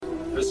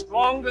The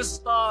strongest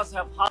stars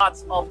have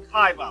hearts of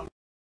Kyber.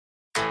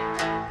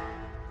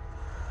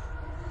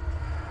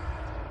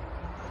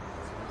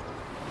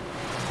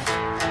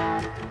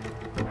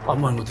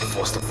 I'm one with the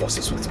force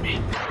is with me.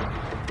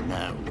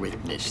 Now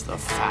witness the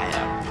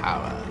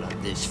firepower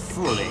of this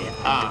fully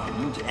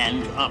armed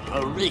and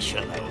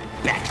operational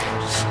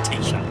battle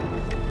station.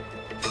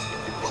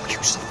 We'll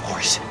use the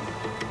force.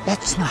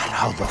 That's not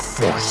how the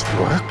force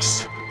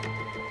works.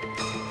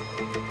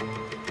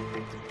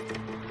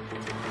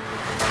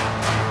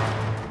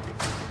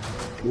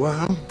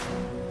 Well,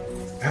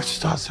 let's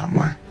start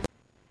somewhere.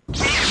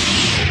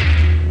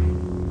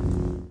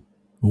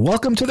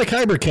 Welcome to the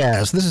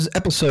Kybercast. This is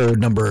episode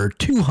number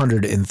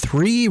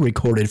 203,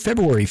 recorded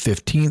February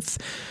 15th,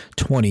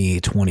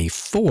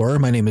 2024.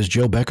 My name is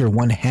Joe Becker,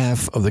 one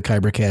half of the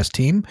Kybercast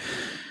team.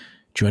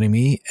 Joining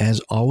me,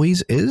 as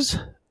always, is...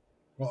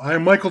 Well, I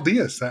am Michael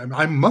Diaz.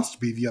 I must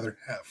be the other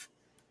half.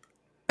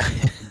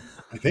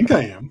 I think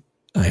I am.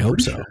 I hope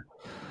so. Sure.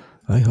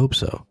 I hope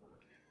so.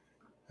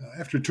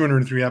 After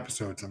 203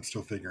 episodes, I'm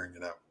still figuring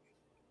it out.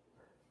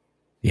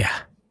 Yeah.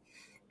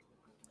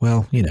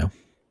 Well, you know,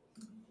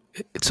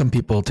 some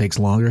people it takes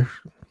longer.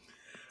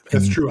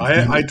 That's true.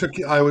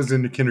 I was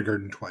into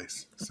kindergarten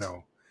twice,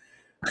 so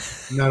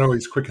not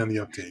always quick on the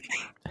uptake.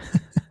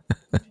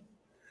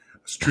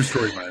 It's a true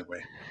story, by the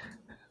way.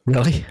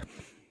 Really?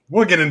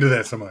 We'll get into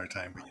that some other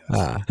time. But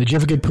yes. Did you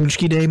have a good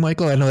Punchki Day,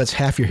 Michael? I know that's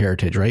half your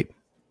heritage, right?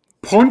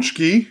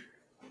 Punchki?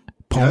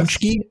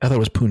 Punchki? Yes. I thought it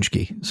was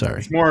Punchki.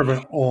 Sorry. It's more of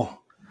an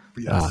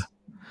but yes.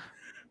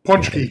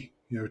 Punchki,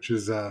 which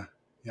is I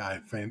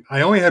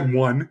only had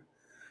one.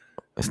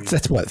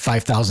 That's what,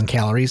 5,000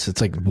 calories?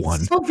 It's like one.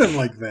 Something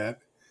like that.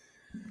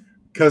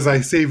 Because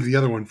I saved the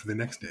other one for the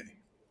next day.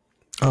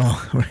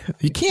 Oh,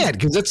 you can't,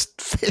 because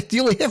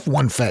you only have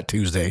one Fat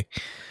Tuesday.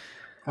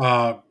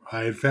 I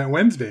had Fat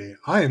Wednesday.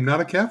 I am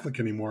not a Catholic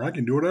anymore. I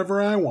can do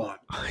whatever I want.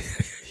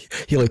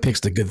 He only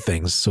picks the good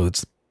things, so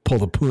it's pull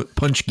the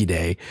Punchki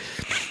Day.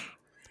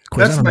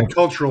 That's my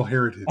cultural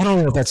heritage. I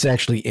don't know if that's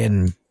actually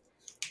in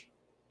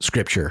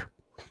Scripture.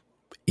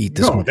 Eat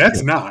this. No,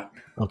 that's not.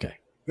 Okay.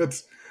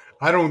 First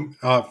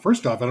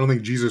off, I don't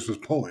think Jesus was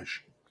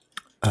Polish.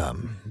 I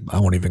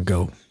won't even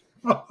go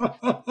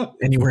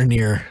anywhere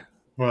near.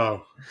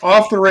 Wow.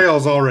 Off the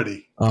rails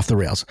already. Off the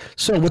rails.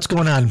 So what's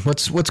going on?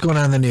 What's going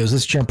on in the news?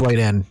 Let's jump right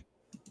in.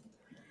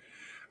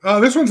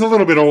 This one's a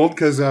little bit old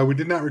because we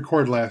did not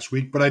record last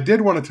week, but I did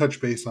want to touch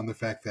base on the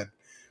fact that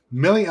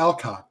Millie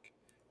Alcock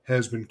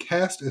has been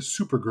cast as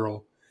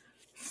Supergirl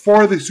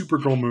for the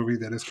Supergirl movie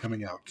that is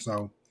coming out.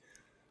 So,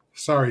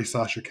 sorry,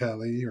 Sasha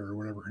Calle, or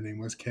whatever her name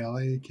was,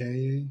 Calle?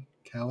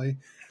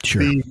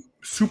 Sure. The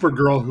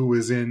Supergirl who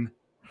was in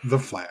The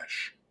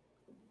Flash.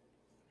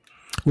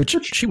 Which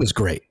she was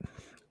great.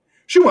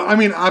 She was. I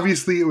mean,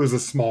 obviously it was a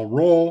small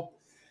role,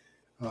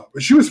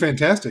 but she was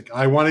fantastic.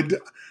 I wanted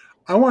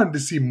to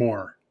see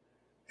more,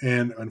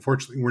 and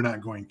unfortunately, we're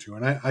not going to.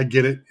 And I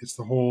get it. It's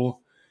the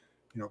whole,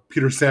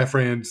 Peter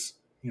Safran's,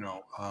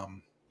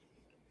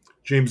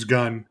 James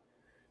Gunn.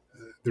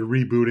 They're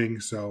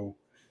rebooting, so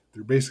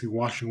they're basically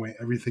washing away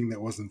everything that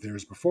wasn't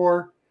theirs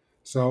before.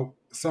 So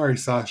sorry,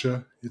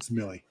 Sasha. It's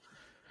Millie.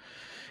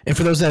 And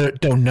for those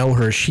that don't know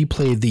her, she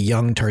played the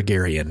young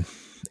Targaryen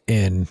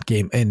in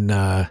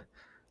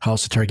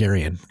House of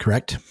Targaryen,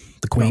 correct?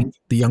 The queen,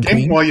 the young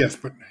queen. Well,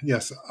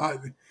 yes,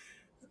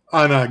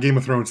 on Game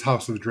of Thrones,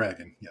 House of the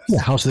Dragon. Yes.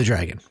 Yeah, House of the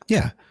Dragon.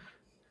 Yeah.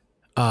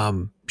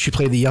 She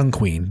played the young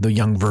queen, the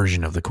young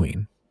version of the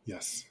queen.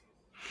 Yes.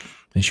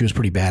 And she was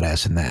pretty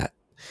badass in that.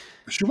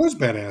 She was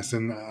badass,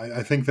 and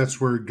I think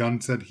that's where Gunn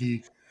said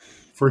he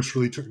first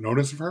really took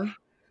notice of her.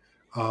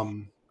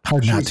 Hard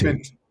not to.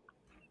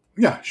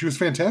 She was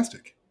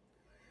fantastic.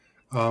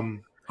 She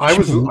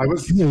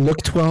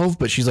look 12,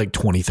 but she's like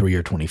 23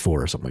 or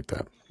 24 or something like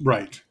that.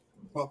 Right.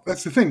 Well,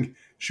 that's the thing.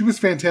 She was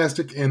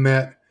fantastic in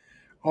that.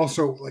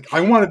 Also,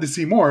 I wanted to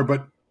see more,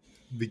 but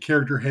the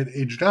character had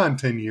aged on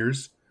 10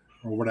 years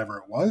or whatever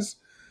it was.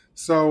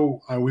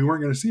 So we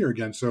weren't going to see her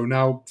again. So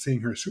now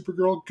seeing her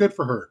Supergirl, good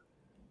for her.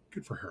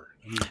 Good for her.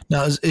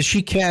 Now, is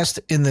she cast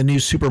in the new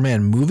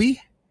Superman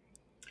movie?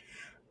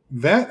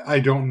 That I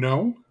don't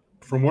know.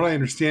 From what I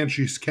understand,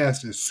 she's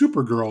cast as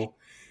Supergirl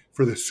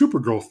for the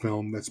Supergirl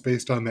film that's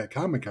based on that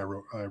comic I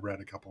read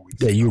a couple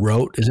weeks ago. Yeah, you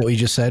wrote? Is that what you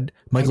just said?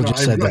 Michael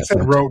just said that. I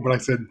said wrote, but I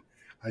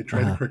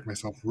tried to correct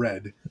myself,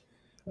 read.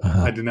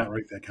 I did not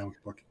write that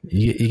comic book.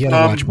 You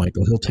got to watch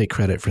Michael. He'll take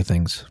credit for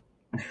things.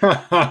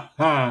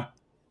 I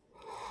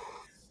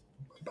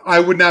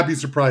would not be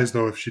surprised,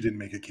 though, if she didn't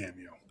make a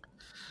cameo.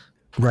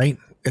 Right?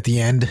 At the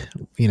end,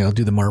 do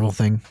the Marvel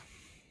thing.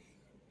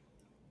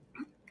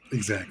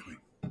 Exactly.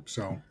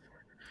 So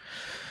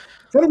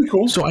that'll be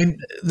cool. So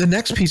the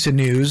next piece of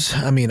news,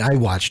 I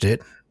watched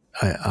it.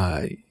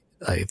 I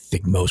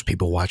think most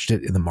people watched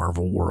it in the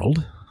Marvel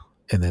world,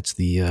 and that's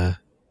the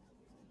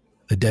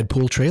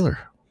Deadpool trailer.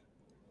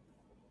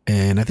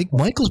 And I think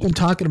Michael's been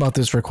talking about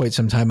this for quite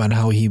some time on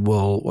how he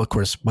will, of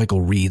course,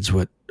 Michael reads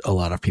what a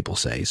lot of people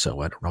say,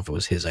 so I don't know if it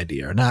was his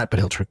idea or not, but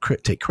he'll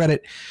take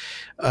credit.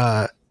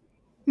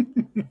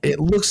 It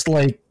looks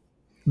like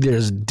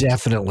there's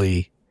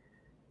definitely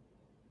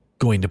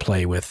going to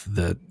play with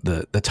the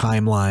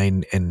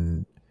timeline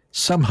and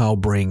somehow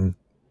bring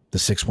the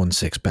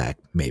 616 back,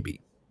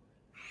 maybe.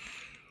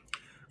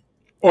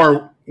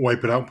 Or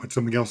wipe it out and put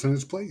something else in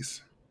its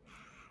place.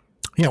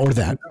 Yeah, or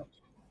that.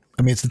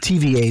 I mean, it's the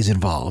TVAs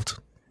involved.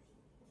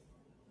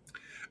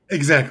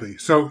 Exactly.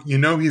 So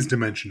he's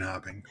dimension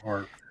hopping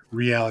or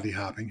reality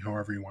hopping,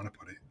 however you want to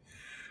put it.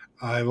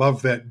 I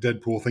love that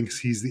Deadpool thinks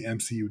he's the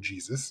MCU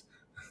Jesus.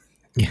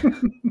 Yeah.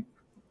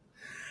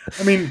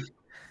 I mean,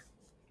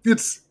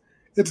 it's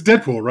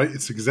Deadpool, right?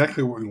 It's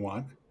exactly what we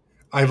want.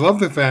 I love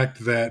the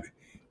fact that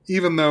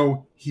even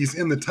though he's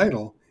in the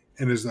title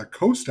and is a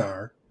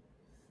co-star,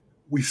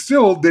 we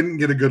still didn't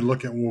get a good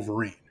look at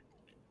Wolverine.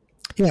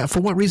 Yeah,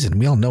 for what reason?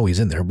 We all know he's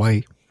in there.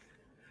 Why?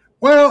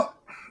 Well,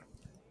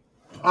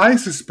 I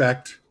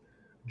suspect,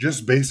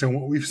 just based on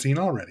what we've seen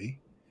already,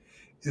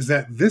 is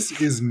that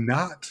this is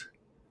not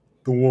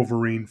the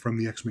Wolverine from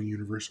the X-Men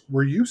universe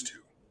we're used to.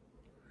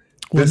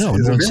 Well, no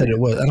one said it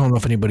was. I don't know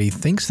if anybody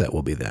thinks that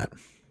will be that.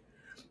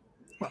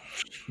 Well,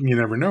 you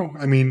never know.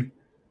 I mean,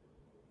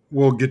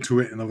 we'll get to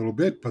it in a little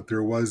bit, but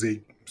there was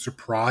a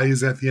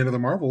surprise at the end of the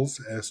Marvels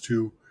as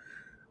to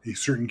a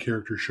certain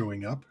character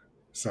showing up.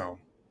 So,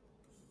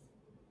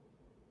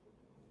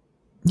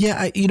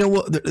 yeah,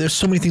 there's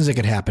so many things that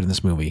could happen in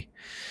this movie.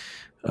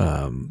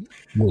 Will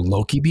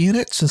Loki be in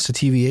it since the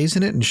TVA's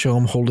in it and show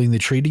him holding the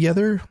tree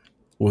together?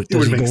 Or it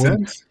would make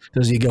sense.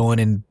 Does he go in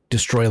and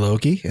destroy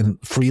Loki and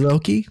free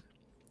Loki?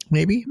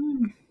 Maybe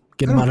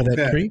get him out of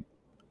that tree.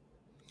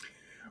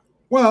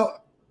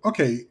 Well,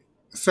 okay,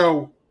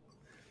 so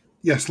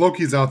yes,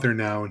 Loki's out there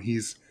now, and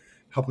he's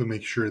helping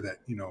make sure that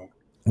well,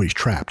 he's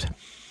trapped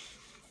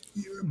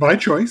by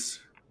choice.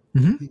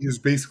 Mm-hmm. He is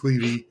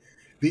basically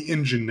the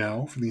engine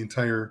now for the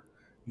entire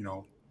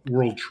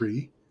world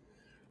tree.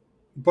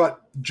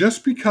 But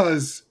just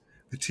because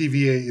the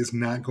TVA is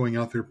not going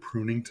out there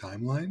pruning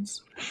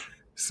timelines,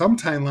 some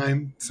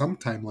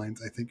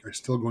timelines I think are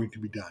still going to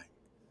be dying.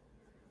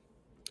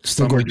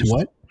 Still going to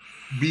what?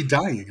 Be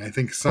dying. I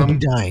think some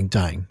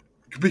dying.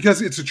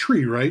 Because it's a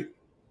tree, right?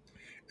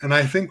 And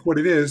I think what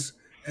it is,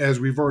 as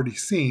we've already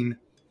seen,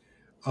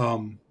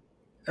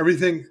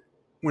 everything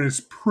when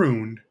it's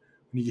pruned,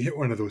 when you hit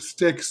one of those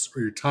sticks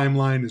or your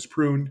timeline is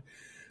pruned,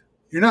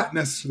 you're not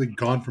necessarily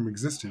gone from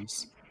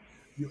existence.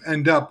 You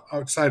end up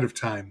outside of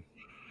time,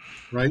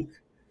 right?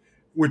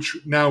 Which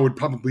now would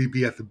probably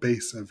be at the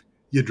base of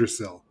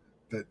Yggdrasil,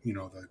 that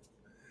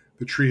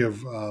the tree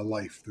of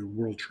life, the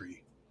world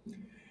tree.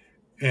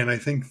 And I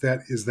think that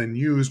is then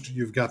used.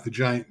 You've got the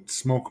giant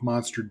smoke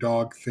monster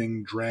dog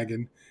thing,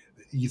 dragon,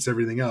 that eats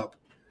everything up.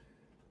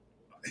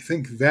 I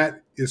think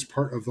that is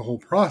part of the whole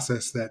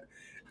process, that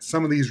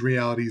some of these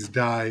realities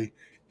die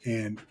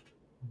and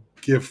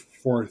give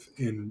forth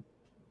and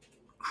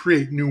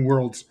create new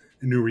worlds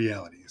and new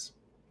realities.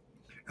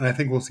 And I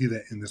think we'll see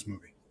that in this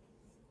movie.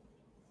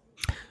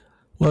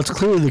 Well, it's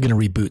clearly they're going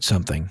to reboot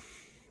something.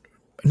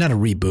 Not a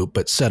reboot,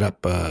 but set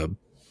up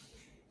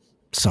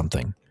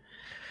something.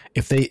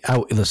 If they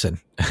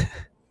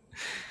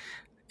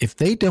if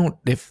they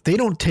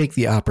don't take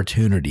the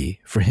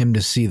opportunity for him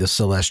to see the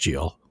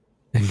Celestial,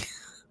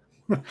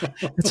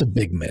 it's a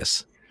big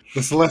miss.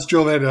 The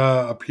Celestial that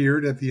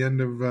appeared at the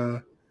end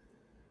of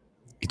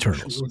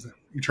Eternals.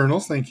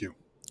 Eternals, thank you.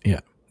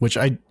 Yeah, which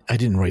I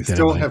didn't write that.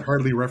 Still have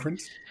hardly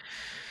reference.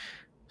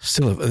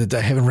 Still,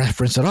 I haven't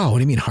referenced at all. What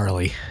do you mean,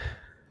 Harley?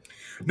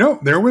 No,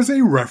 there was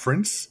a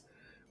reference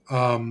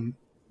in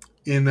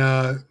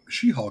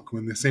She-Hulk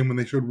when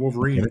they showed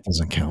Wolverine. Okay, that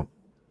doesn't count.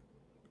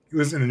 It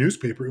was in a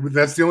newspaper.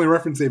 That's the only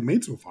reference they've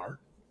made so far.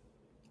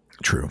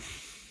 True.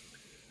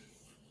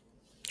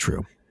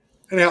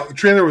 Anyhow, the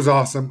trailer was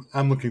awesome.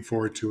 I'm looking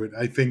forward to it.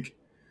 I think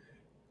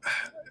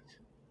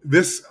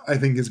this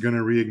is going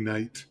to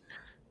reignite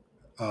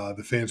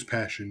the fans'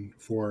 passion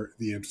for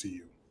the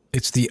MCU.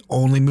 It's the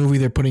only movie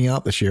they're putting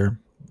out this year,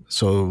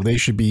 so they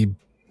should be,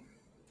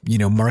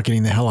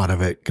 marketing the hell out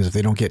of it, because if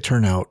they don't get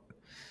turnout,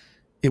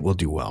 it will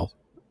do well.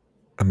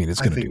 I mean,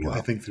 it's going to do well.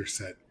 I think they're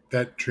set.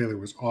 That trailer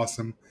was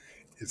awesome.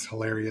 It's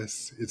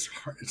hilarious. It's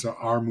an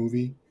R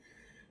movie.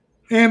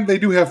 And they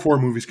do have 4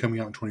 movies coming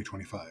out in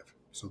 2025.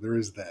 So there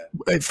is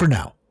that. For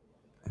now.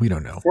 We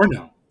don't know.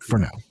 For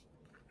now.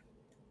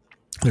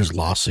 There's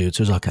lawsuits.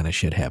 There's all kind of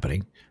shit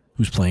happening.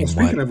 Who's playing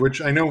what? Speaking of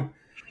which, I know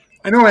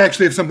I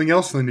actually have something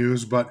else in the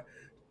news, but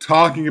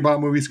talking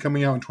about movies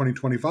coming out in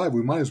 2025,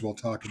 we might as well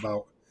talk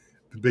about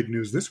the big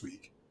news this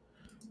week.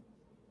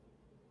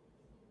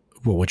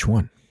 Well, which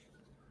one?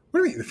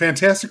 What do you mean? The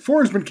Fantastic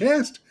Four has been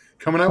cast,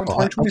 coming out in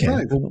 2025.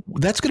 Okay. Well,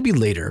 that's going to be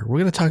later. We're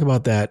going to talk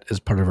about that as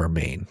part of our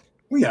main.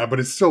 Well, yeah, but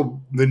it's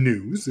still the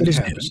news. It is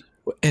news.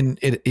 And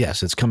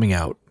it's coming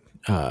out,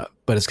 but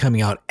it's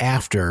coming out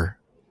after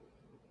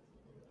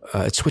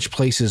it switched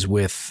places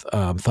with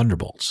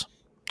Thunderbolts.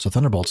 So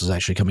Thunderbolts is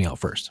actually coming out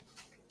first.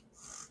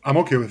 I'm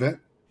okay with that.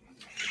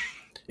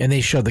 And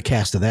they showed the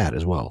cast of that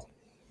as well.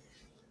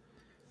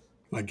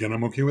 Again,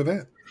 I'm okay with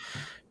that.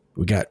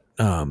 We got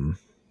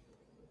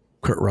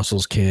Kurt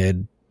Russell's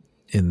kid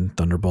in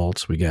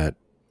Thunderbolts. We got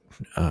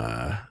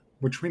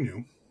which we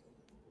knew.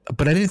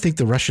 But I didn't think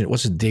the Russian,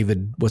 what's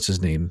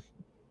his name?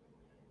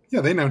 Yeah,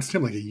 they announced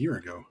him like a year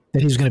ago. That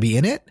he was going to be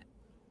in it?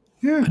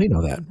 Yeah. I didn't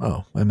know that.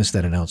 Oh, I missed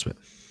that announcement.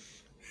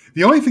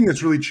 The only thing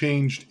that's really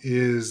changed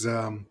is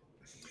Steven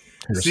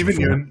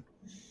Yeun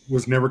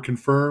was never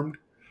confirmed,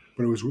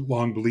 but it was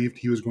long believed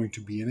he was going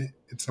to be in it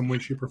in some way,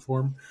 shape, or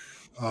form.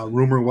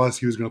 Rumor was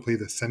he was going to play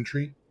the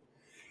Sentry.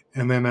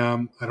 And then I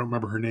don't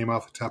remember her name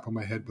off the top of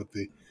my head, but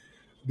the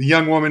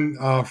young woman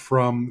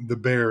from The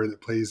Bear that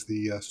plays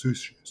the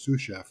sous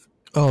chef.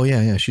 Oh,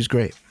 yeah, she's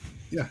great.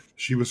 Yeah,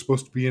 she was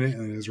supposed to be in it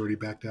and has already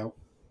backed out.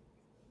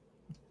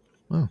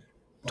 Oh,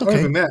 okay.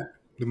 Other than that,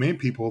 the main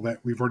people that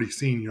we've already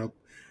seen,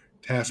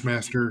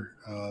 Taskmaster,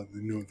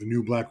 the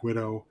new Black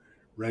Widow,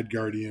 Red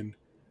Guardian,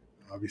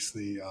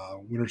 obviously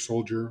Winter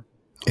Soldier,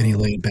 and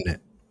Elaine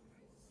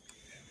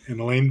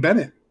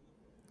Bennett.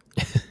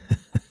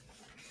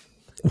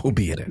 Will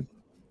be in it.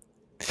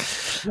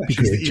 Yeah,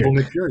 she's the evil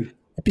Nick Fury.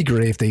 It'd be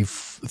great if they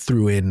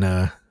threw in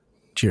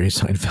Jerry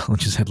Seinfeld and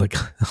just had like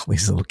all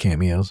these little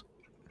cameos.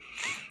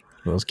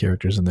 Those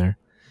characters in there.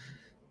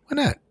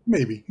 Why not?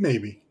 Maybe.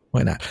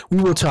 Why not? We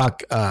will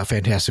talk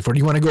Fantastic Four. Do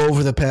you want to go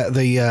over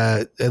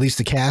the at least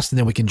the cast, and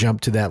then we can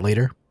jump to that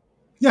later?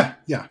 Yeah.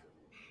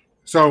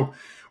 So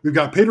we've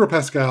got Pedro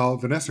Pascal,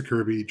 Vanessa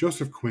Kirby,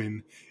 Joseph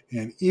Quinn,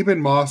 and Ebon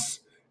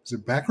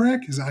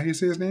Moss-Bachrach. Is that how you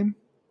say his name?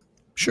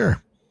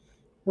 Sure.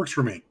 Works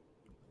for me.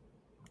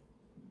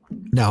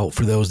 Now,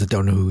 for those that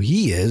don't know who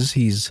he is,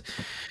 he's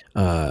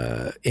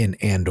in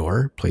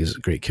Andor, plays a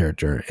great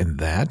character in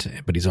that,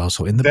 but he's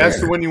also in The Bear.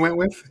 That's the one you went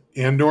with?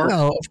 Andor?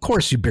 Well, of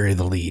course you bury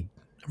the lead.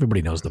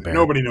 Everybody knows The Bear.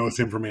 Nobody knows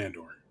him from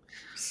Andor.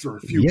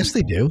 Yes,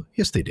 they do.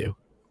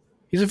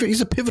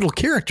 He's a pivotal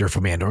character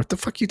from Andor. What the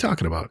fuck are you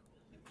talking about?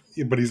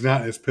 Yeah, but he's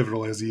not as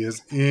pivotal as he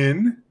is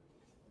in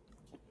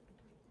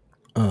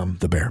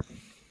The Bear.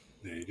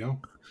 There you go.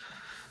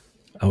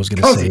 I was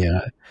going to say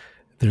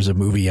there's a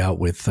movie out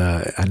with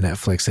on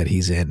Netflix that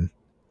he's in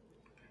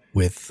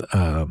with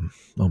oh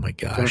my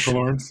gosh,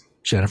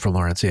 Jennifer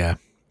Lawrence. Yeah,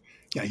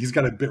 he's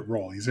got a bit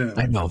role. He's in it.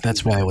 I know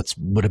that's why it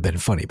would have been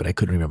funny, but I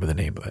couldn't remember the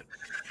name of it.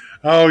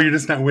 Oh, you're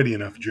just not witty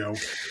enough, Joe.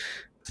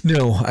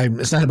 No,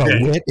 it's not about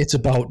wit. It's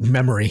about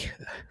memory.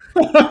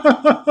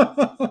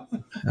 I'm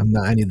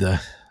not.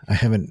 I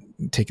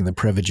haven't taken the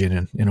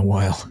Prevagen in a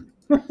while.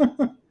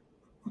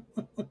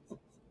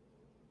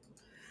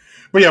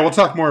 But yeah, we'll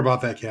talk more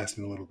about that cast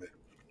in a little bit.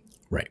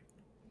 Right.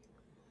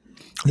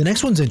 The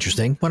next one's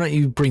interesting. Why don't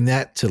you bring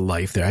that to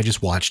life there? I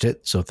just watched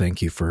it, so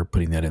thank you for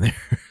putting that in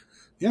there.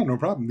 Yeah, no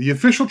problem. The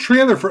official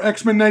trailer for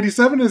X-Men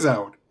 97 is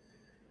out.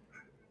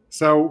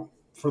 So,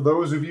 for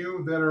those of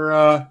you that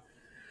are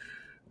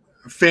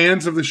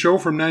fans of the show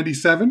from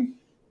 97,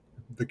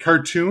 the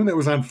cartoon that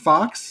was on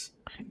Fox,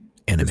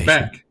 animation. It's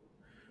back.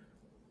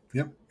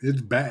 Yep,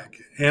 it's back.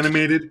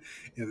 Animated.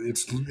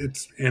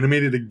 It's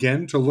animated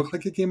again to look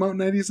like it came out in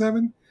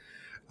 97.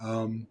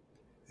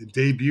 It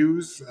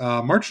debuts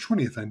March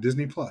 20th on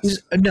Disney+.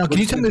 Now, can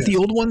you tell me if the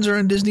old ones are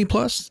on Disney+?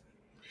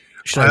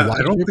 Should I watch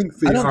I don't think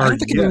they are I don't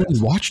think yet. I've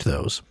really watched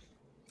those.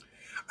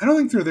 I don't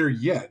think they're there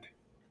yet,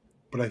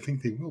 but I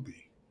think they will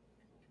be.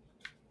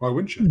 Why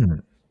wouldn't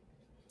you?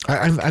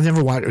 I've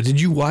never watched. Did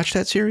you watch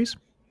that series?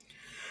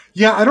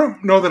 Yeah, I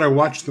don't know that I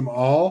watched them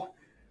all,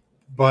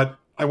 but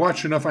I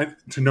watched enough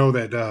to know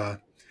that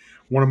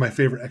one of my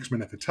favorite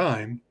X-Men at the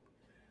time,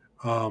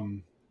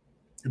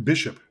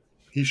 Bishop,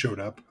 he showed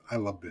up. I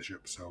love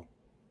Bishop, so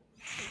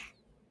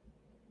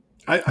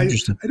I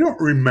don't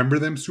remember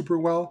them super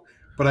well,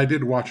 but I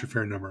did watch a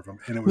fair number of them,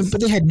 and it was.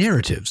 But they had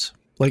narratives,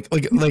 like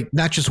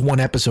not just one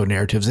episode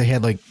narratives. They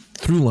had like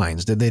through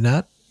lines, did they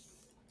not?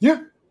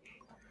 Yeah.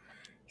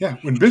 Yeah,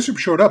 when Bishop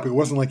showed up, it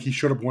wasn't like he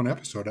showed up one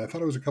episode. I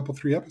thought it was a couple,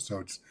 3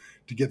 episodes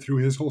to get through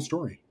his whole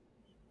story.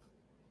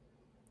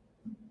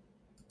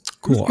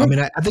 Cool. I mean,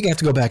 I think I have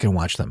to go back and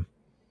watch them.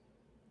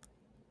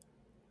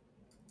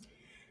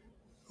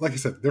 Like I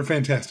said, they're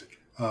fantastic.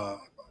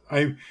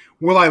 I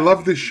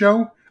love this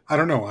show? I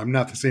don't know. I'm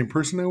not the same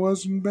person I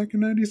was back in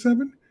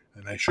 97,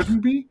 and I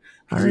shouldn't be.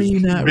 Are you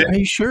not? Are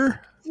you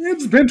sure?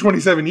 It's been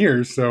 27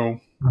 years,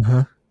 so.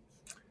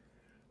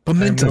 But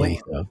mentally,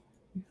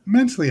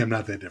 mentally, I'm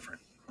not that different.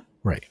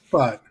 Right.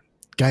 But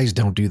guys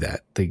don't do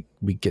that.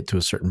 We get to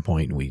a certain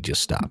point and we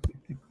just stop.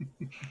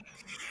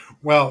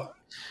 Well,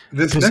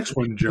 this next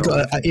one, Joe.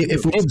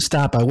 If we didn't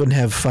stop, I wouldn't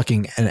have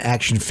fucking an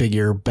action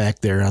figure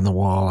back there on the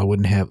wall. I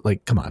wouldn't have,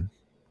 come on.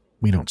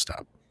 We don't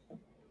stop.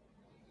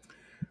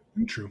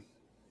 True.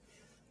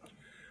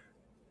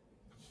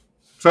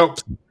 So,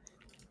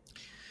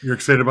 you're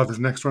excited about this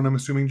next one, I'm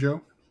assuming,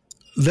 Joe?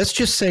 Let's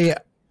just say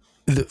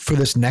for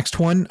this next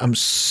one, I'm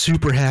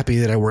super happy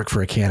that I work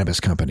for a cannabis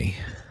company.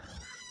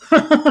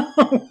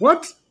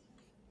 What?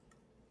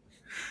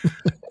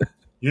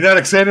 You're not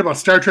excited about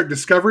Star Trek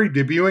Discovery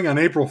debuting on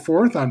April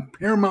 4th on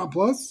Paramount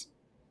Plus?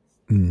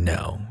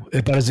 No.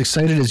 About as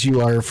excited as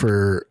you are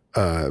for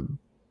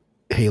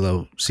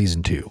Halo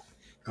Season 2.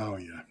 Oh,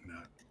 yeah.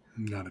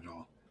 Not at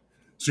all.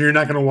 So you're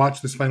not going to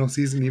watch this final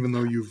season, even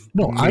though you've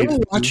I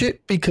will watch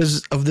it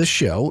because of this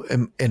show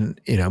and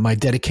my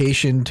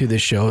dedication to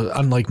this show.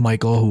 Unlike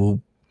Michael,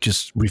 who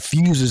just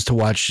refuses to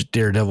watch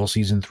Daredevil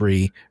season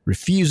 3,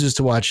 refuses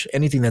to watch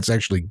anything that's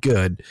actually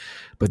good,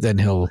 but then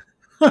he'll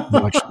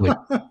watch like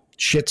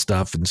shit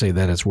stuff and say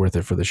that it's worth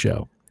it for the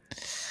show.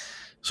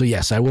 So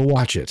yes, I will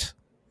watch it.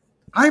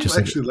 I've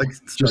actually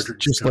liked Star Trek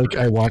just like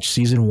I watched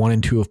season 1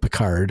 and 2 of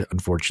Picard,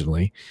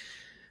 unfortunately,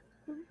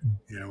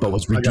 but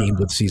was redeemed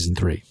with season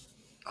 3.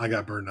 I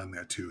got burned on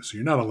that too, so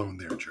you're not alone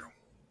there, Joe.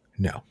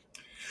 No,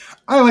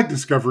 I like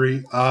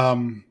Discovery.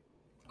 I'm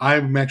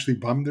actually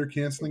bummed they're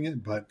canceling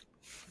it, but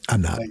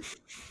I'm not.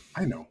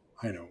 I know.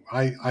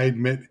 I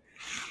admit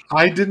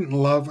I didn't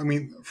love. I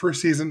mean, first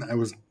season I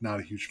was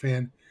not a huge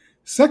fan.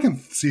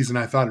 Second season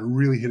I thought it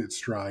really hit its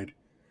stride.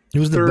 It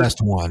was the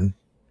best one.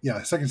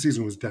 Yeah, second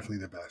season was definitely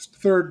the best.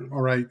 Third,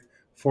 all right.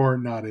 4,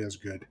 not as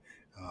good.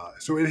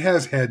 So it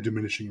has had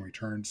diminishing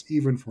returns,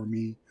 even for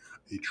me,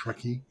 a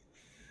Trekkie.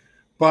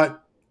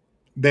 But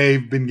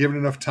they've been given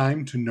enough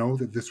time to know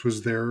that this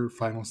was their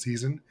final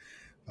season.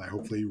 I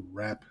hopefully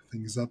wrap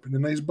things up in a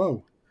nice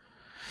bow.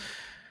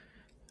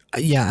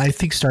 Yeah, I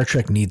think Star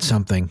Trek needs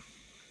something.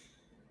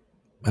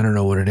 I don't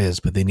know what it is,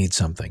 but they need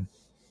something.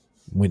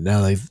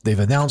 Now they've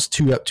announced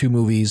two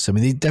movies. I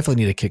mean, they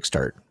definitely need a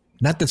kickstart.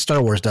 Not that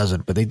Star Wars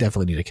doesn't, but they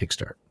definitely need a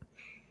kickstart.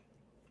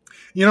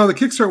 You know, the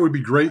kickstart would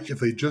be great if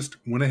they just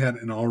went ahead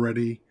and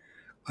already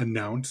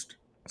announced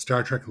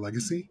Star Trek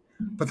Legacy,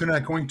 but they're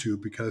not going to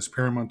because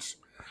Paramount's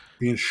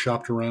being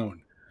shopped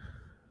around,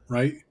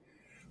 right?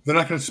 They're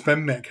not going to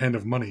spend that kind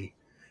of money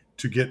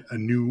to get a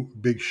new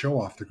big show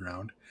off the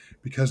ground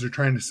because they're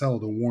trying to sell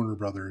to Warner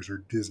Brothers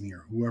or Disney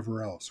or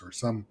whoever else or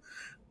some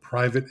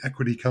private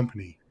equity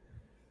company.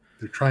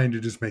 They're trying to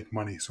just make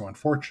money. So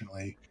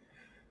unfortunately,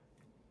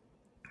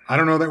 I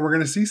don't know that we're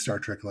going to see Star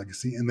Trek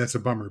Legacy, and that's a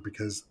bummer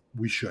because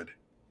we should.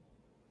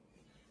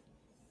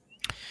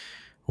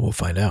 We'll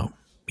find out.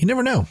 You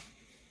never know.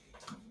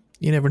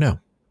 You never know.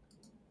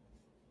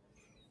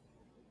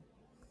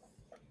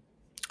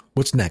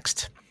 What's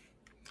next?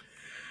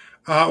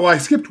 Well, I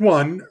skipped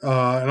one,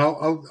 and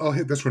I'll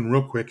hit this one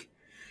real quick.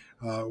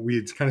 We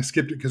had kind of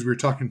skipped it because we were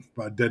talking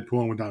about Deadpool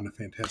and went down to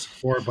Fantastic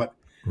Four. But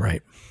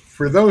right,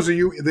 for those of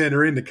you that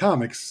are into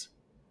comics,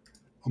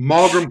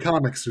 Amalgam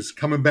Comics is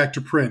coming back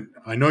to print.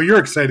 I know you're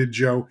excited,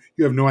 Joe.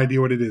 You have no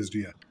idea what it is, do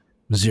you?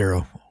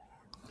 Zero.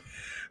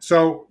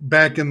 So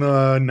back in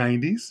the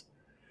 90s,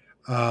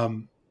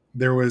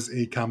 there was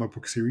a comic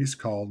book series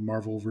called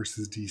Marvel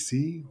versus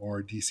DC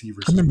or DC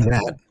versus I remember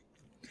Marvel. that.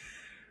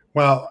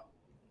 Well,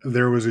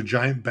 there was a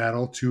giant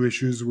battle. 2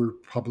 issues were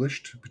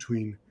published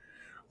between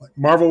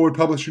Marvel would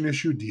publish an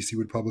issue, DC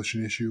would publish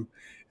an issue,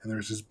 and there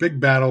was this big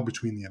battle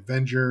between the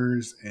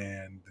Avengers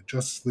and the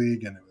Justice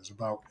League, and it was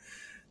about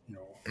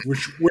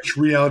which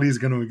reality is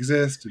going to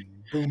exist, and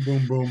boom,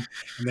 boom, boom.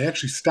 And they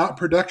actually stopped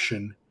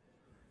production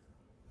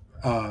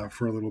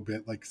for a little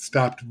bit, like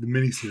stopped the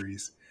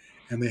miniseries,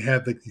 and they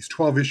had like these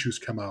 12 issues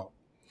come out,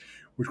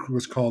 which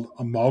was called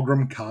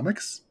Amalgam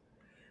Comics,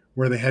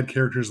 where they had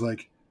characters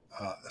like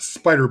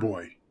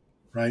Spider-Boy,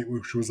 right,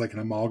 which was like an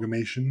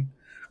amalgamation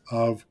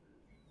of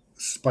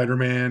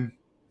Spider-Man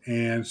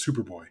and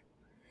Superboy,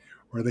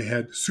 or they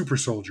had Super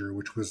Soldier,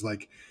 which was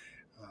like,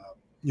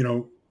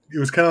 it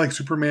was kind of like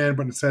Superman,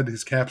 but instead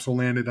his capsule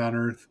landed on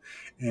Earth,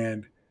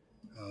 and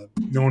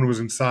no one was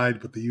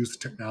inside, but they used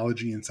the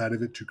technology inside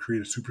of it to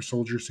create a super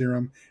soldier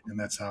serum, and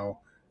that's how,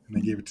 and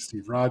they gave it to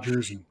Steve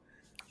Rogers, and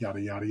yada,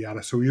 yada,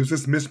 yada. So he was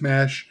this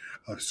mismatch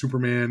of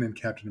Superman and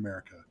Captain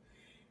America.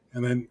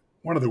 And then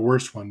one of the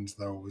worst ones,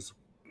 though, was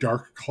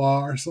Dark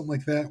Claw or something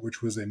like that,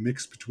 which was a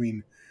mix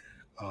between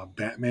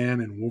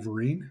Batman and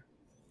Wolverine.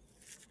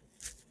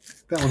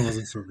 That one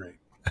wasn't so great.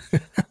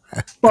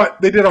 But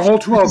they did a whole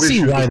 12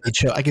 issues.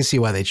 I can see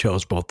why they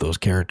chose both those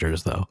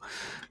characters, though,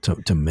 to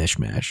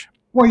mishmash.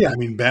 Well, yeah, I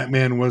mean,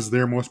 Batman was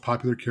their most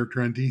popular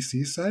character on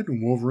DC's side,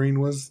 and Wolverine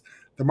was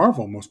the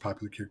Marvel most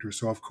popular character.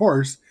 So, of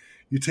course,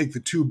 you take the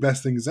 2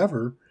 best things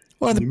ever.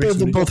 Well,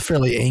 they're both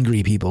fairly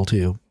angry people,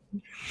 too.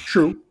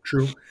 True.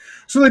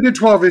 So they did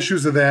 12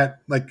 issues of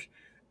that,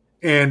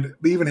 and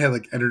they even had,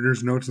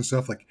 editor's notes and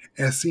stuff,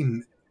 as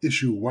seen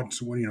issue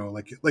once,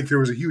 like there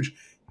was a huge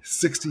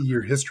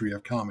 60-year history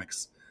of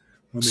comics.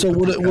 So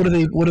what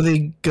are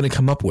they going to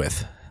come up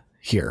with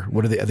here?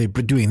 Are they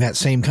doing that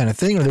same kind of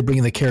thing, or are they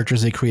bringing the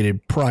characters they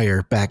created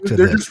prior back to?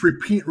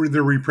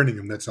 They're reprinting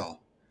them. That's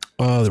all.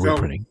 Oh, they're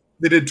reprinting.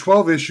 They did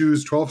 12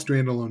 issues, 12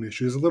 standalone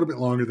issues, a little bit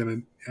longer than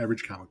an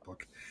average comic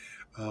book.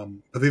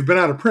 But they've been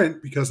out of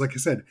print because, like I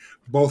said,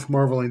 both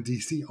Marvel and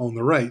DC own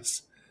the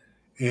rights,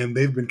 and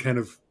they've been kind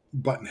of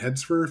butting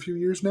heads for a few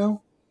years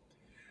now.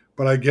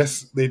 But I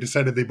guess they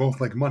decided they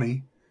both like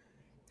money,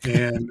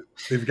 and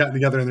they've gotten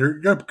together, and they're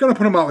going to put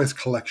them out as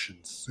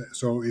collections.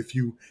 So if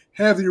you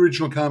have the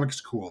original comics,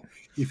 cool.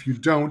 If you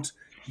don't,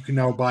 you can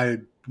now buy a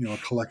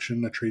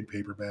collection, a trade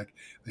paperback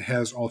that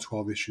has all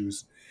 12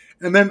 issues.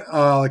 And then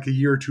a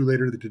year or two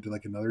later, they did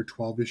another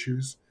 12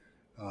 issues.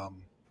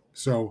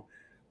 So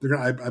they're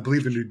going to, I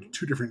believe, they do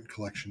 2 different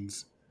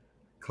collections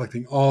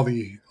collecting all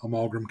the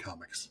Amalgam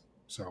comics.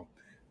 So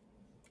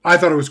I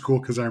thought it was cool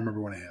because I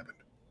remember when it happened.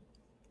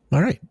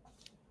 All right.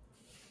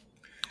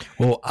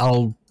 Well,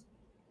 I'll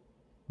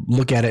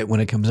look at it when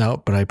it comes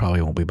out, but I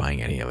probably won't be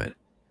buying any of it.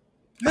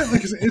 Yeah,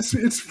 like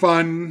it's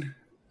fun.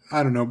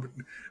 I don't know, but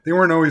they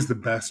weren't always the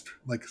best.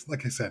 Like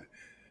I said,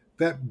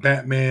 that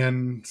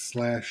Batman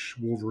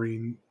 /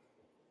 Wolverine,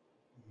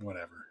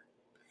 whatever,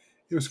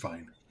 it was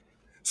fine.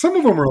 Some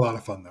of them were a lot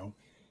of fun though.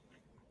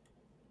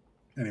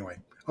 Anyway,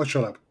 I'll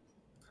shut up.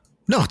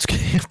 No, it's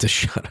gonna have to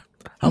shut up.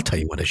 I'll tell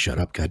you when to shut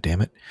up. God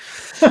damn it.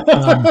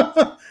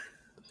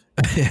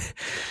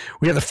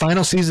 We had the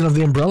final season of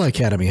the Umbrella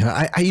Academy.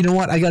 I you know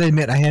what? I gotta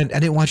admit, I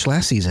didn't watch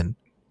last season.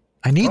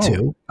 I need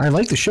to. I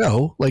like the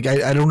show. Like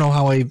I don't know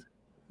how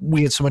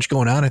we had so much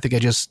going on. I think I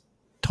just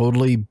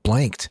totally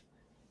blanked.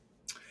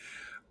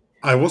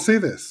 I will say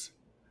this.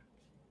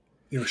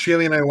 You know,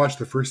 Shaylee and I watched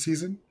the first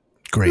season.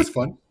 Great. It was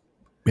fun.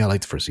 Yeah, I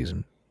liked the first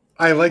season.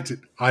 I liked it.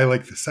 I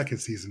liked the second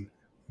season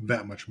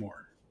that much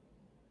more.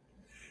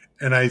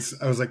 And I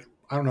was like,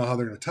 I don't know how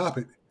they're going to top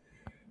it.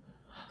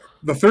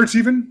 The third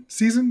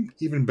season,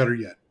 even better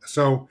yet.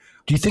 So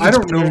do you think it's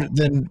better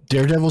than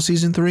Daredevil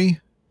season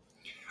 3?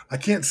 I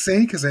can't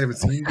say because I haven't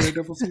seen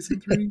Daredevil season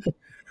 3,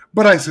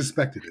 but I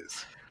suspect it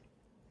is.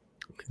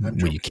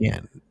 Well, you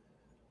can.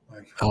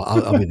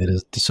 I'll be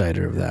the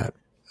decider of that.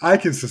 I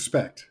can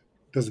suspect.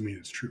 Doesn't mean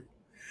it's true.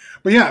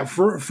 But yeah,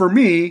 for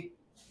me,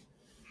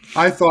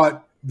 I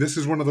thought this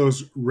is one of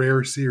those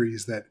rare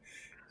series that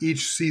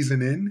each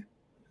season in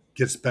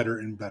gets better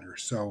and better.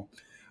 So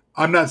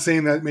I'm not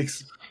saying that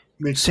makes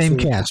same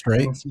cast,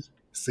 right?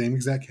 Same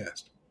exact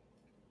cast.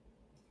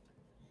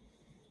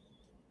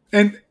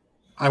 And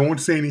I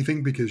won't say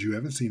anything because you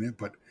haven't seen it,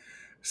 but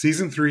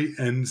season 3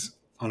 ends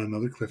on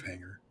another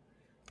cliffhanger.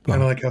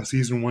 Kind of like how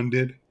season 1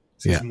 did.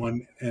 Season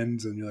 1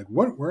 ends and you're like,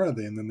 what? Where are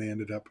they? And then they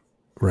ended up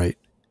right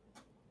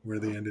where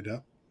they ended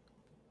up.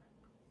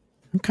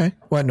 Okay.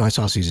 Well, no, I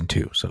saw season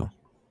 2, so.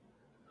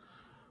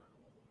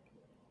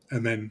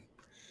 And then,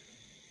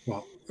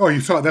 well,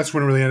 you saw that's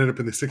when they ended up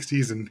in the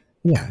 60s and.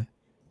 Yeah.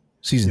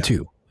 Season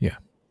 2. Yeah.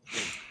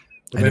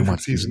 But I didn't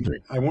watch season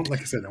 3. I won't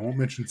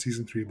mention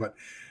season 3, but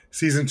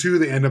season 2,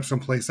 they end up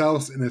someplace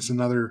else and it's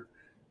another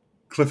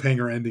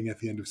cliffhanger ending at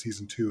the end of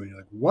season 2. And you're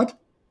like, what?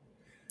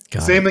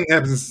 Same thing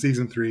happens in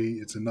season 3.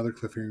 It's another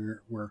cliffhanger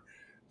where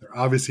they're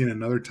obviously in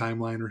another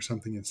timeline or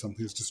something and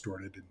something's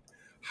distorted. And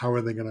how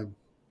are they going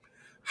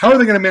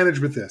to manage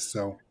with this?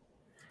 So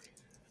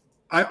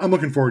I'm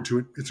looking forward to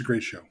it. It's a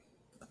great show.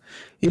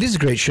 It is a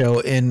great show.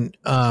 And,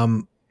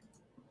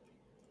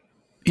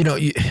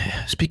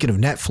 speaking of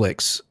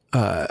Netflix,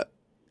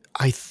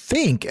 I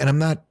think, and I'm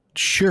not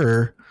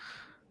sure,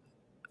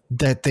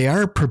 that they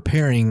are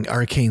preparing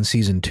Arcane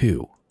season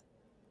 2.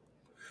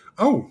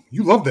 Oh,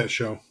 you love that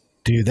show.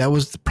 Dude, that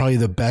was probably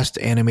the best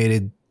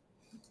animated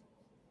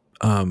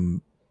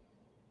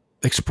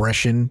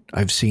expression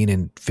I've seen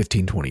in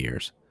 15, 20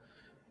 years.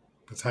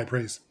 That's high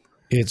praise.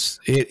 It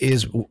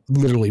is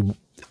literally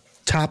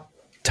top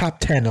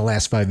 10 the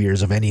last 5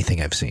 years of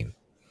anything I've seen.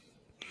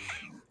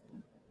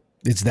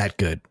 It's that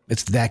good.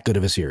 It's that good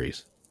of a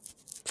series.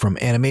 From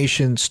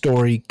animation,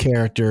 story,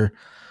 character.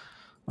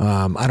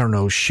 I don't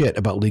know shit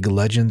about League of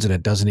Legends, and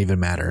it doesn't even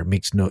matter.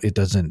 It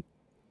doesn't,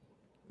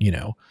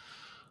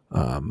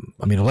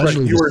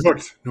 allegedly you were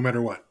hooked no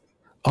matter what.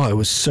 Oh, it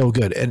was so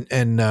good.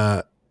 And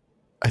I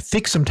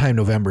think sometime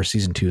November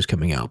season 2 is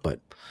coming out, but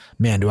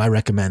man, do I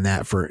recommend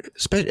that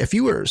if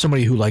you were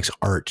somebody who likes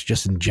art,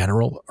 just in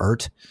general,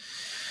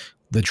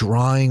 the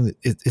drawing,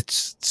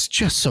 it's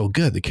just so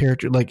good. The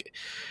character,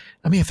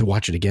 I may have to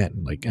watch it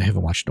again. I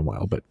haven't watched it in a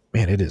while, but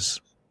man, it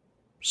is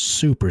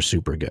super,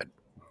 super good.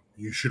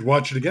 You should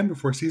watch it again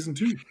before season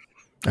 2.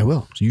 I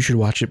will. So you should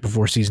watch it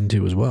before season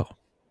 2 as well.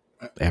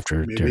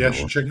 Maybe I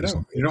should check it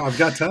out. I've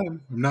got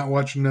time. I'm not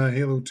watching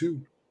Halo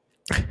 2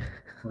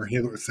 or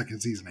Halo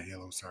second season of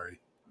Halo. Sorry,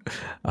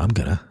 I'm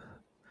gonna.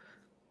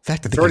 In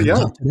fact, it's already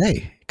out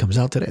today. It comes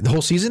out today. The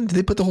whole season? Did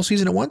they put the whole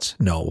season at once?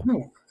 No.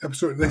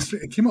 Episode.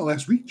 It came out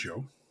last week,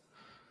 Joe.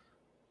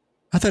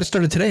 I thought it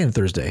started today on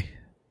Thursday.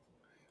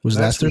 Was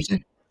it last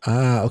Thursday?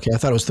 Okay. I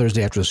thought it was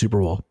Thursday after the Super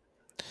Bowl.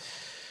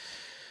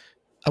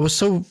 I was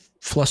so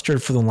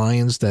flustered for the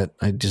Lions that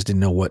I just didn't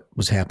know what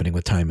was happening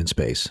with time and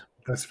space.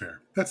 That's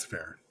fair.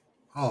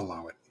 I'll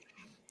allow it.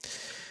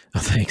 Oh,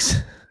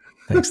 thanks.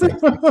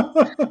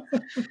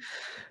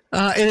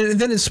 And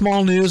then in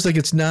small news,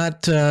 it's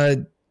not,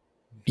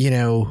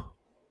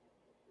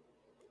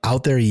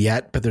 out there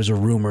yet, but there's a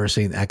rumor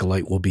saying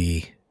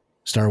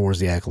Star Wars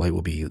The Acolyte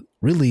will be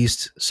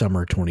released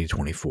summer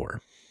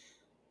 2024.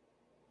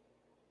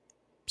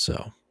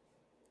 So,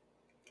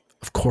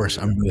 of course,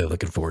 I'm really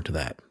looking forward to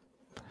that.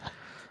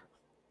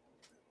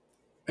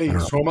 Hey,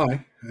 so am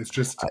I. It's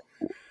just,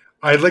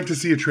 I'd like to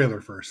see a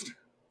trailer first.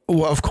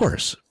 Well, of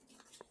course.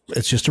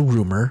 It's just a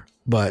rumor,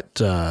 but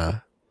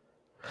the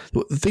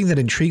thing that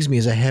intrigues me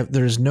is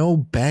there's no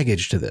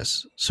baggage to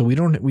this. So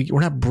we're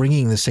not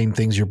bringing the same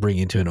things you're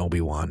bringing to an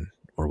Obi-Wan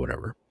or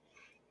whatever.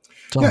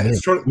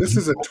 This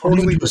is a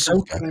totally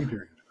different time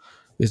period.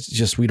 It's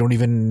just we don't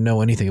even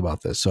know anything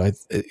about this. So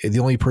the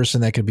only person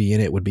that could be in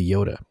it would be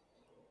Yoda,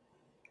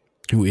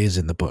 who is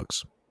in the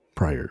books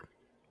prior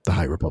the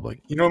High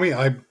Republic. You know me,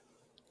 I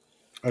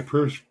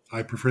prefer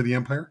the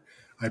Empire.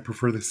 I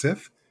prefer the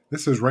Sith.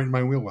 This is right in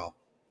my wheel well.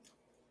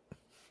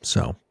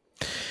 So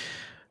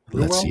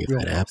let's see if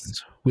that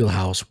happens.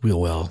 Wheelhouse,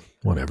 wheel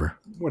whatever.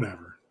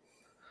 Whatever.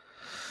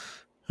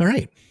 All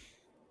right.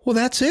 Well,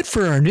 that's it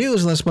for our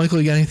news. Unless Michael,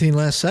 you got anything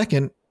last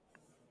second?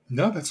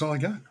 No, that's all I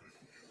got.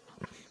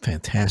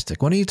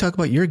 Fantastic. Why don't you talk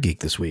about your geek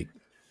this week?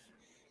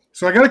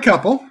 So I got a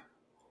couple.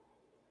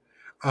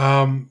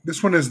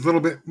 This one is a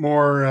little bit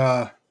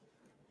more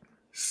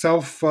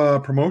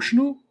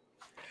self-promotional.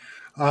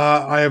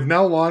 I have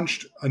now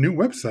launched a new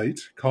website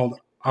called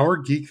Our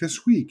Geek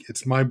This Week.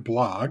 It's my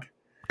blog.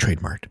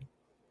 Trademarked.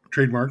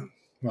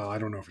 Well, I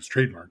don't know if it's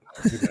trademarked.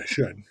 Maybe I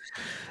should.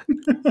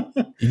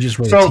 You just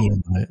wrote a T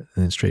on it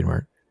and it's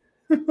trademarked.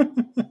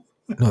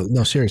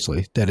 No,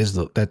 seriously. That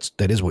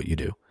is what you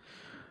do.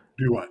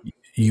 Do what?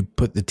 You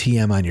put the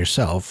TM on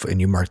yourself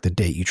and you mark the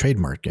date, you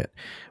trademark it.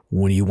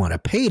 When you want to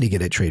pay to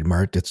get it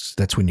trademarked,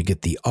 that's when you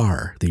get the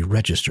R, the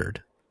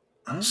registered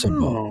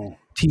symbol.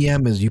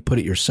 TM is you put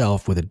it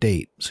yourself with a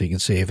date. So you can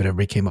say if it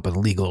ever came up in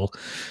legal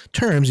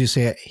terms, you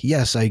say,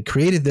 yes, I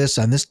created this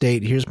on this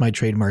date. Here's my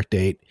trademark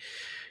date.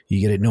 You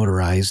get it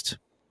notarized,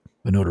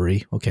 a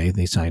notary. Okay,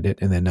 they signed it.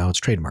 And then now it's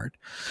trademarked.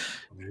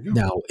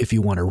 Now, if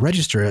you want to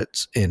register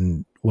it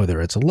in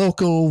whether it's a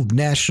local,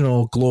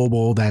 national,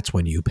 global, that's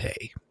when you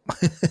pay.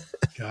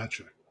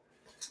 Gotcha.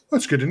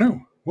 That's good to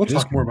know. We'll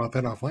talk more about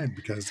that offline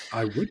because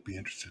I would be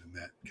interested in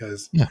that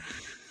because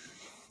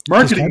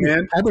marketing,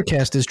 man.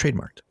 Kybercast is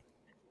trademarked.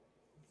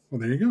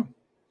 Well, there you go.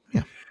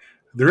 Yeah.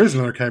 There is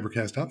another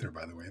Kybercast out there,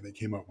 by the way, that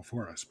came out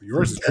before us, but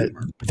yours is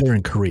trademarked. They're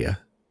in Korea.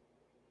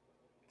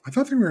 I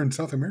thought they were in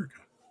South America.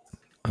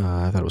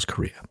 I thought it was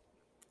Korea.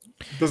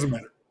 Doesn't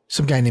matter.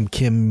 Some guy named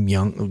Kim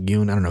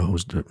Yoon. I don't know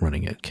who's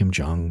running it. Kim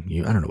Jong.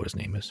 I don't know what his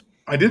name is.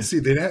 I did see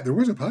there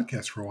was a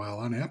podcast for a while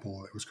on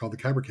Apple. It was called the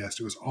Kybercast.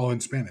 It was all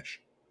in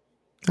Spanish.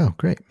 Oh,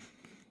 great.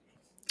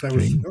 That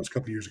was a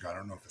couple of years ago. I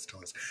don't know if it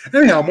still is.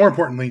 Anyhow, more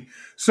importantly,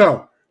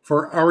 so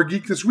for Our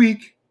Geek This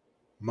Week,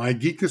 my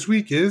geek this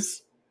week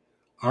is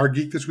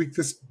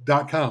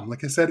ourgeekthisweek.com.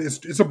 Like I said,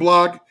 it's a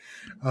blog.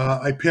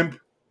 I pimp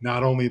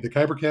not only the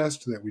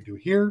Kybercast that we do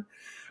here,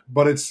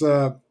 but it's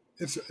a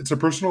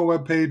personal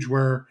webpage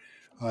where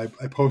I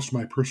post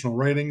my personal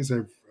writings.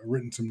 I've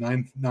written some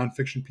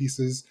nonfiction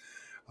pieces,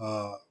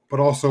 but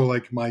also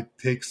like my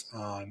takes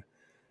on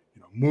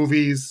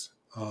movies,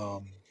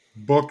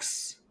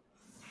 books,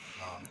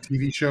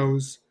 TV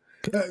shows.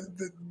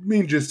 The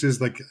main gist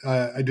is like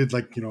I did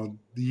the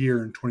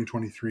year in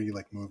 2023,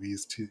 like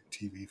movies,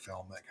 TV,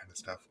 film, that kind of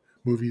stuff.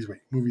 Movies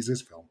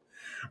is film.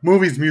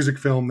 Movies, music,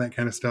 film, that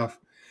kind of stuff.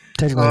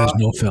 Technically, there's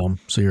no film,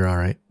 so you're all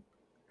right.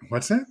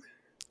 What's that?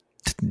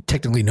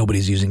 Technically,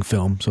 nobody's using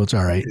film, so it's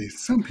all right. Okay,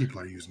 some people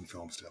are using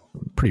film still.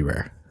 Pretty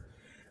rare.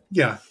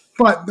 Yeah,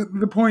 but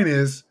the point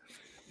is,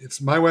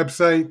 it's my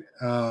website.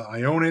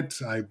 I own it.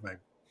 I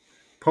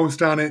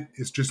post on it.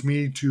 It's just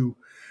me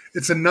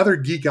it's another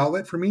geek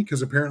outlet for me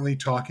because apparently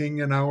talking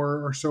an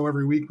hour or so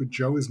every week with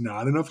Joe is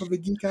not enough of a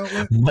geek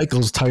outlet.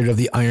 Michael's tired of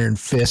the iron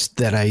fist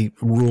that I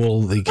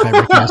rule the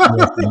Kybercast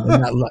with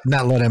and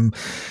not let him,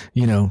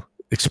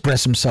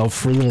 express himself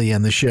freely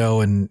on the show.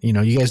 And,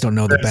 you guys don't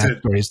know the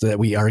backstories that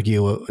we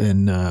argue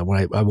and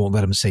when I won't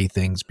let him say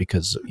things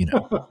because,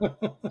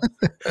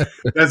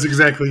 That's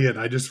exactly it.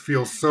 I just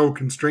feel so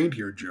constrained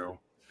here, Joe.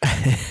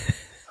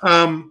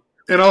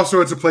 And also,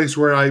 it's a place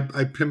where I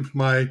pimp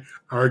my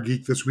Our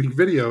Geek This Week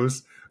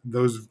videos,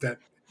 that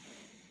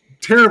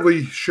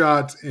terribly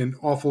shot and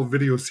awful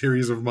video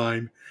series of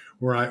mine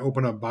where I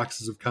open up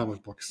boxes of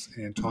comic books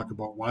and talk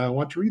about why I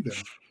want to read them.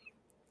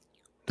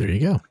 There you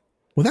go.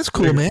 Well, that's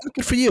cool, man.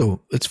 Good for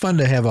you. It's fun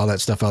to have all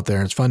that stuff out there.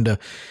 And it's fun to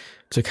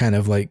kind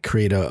of like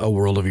create a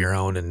world of your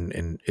own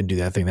and do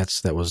that thing.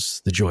 That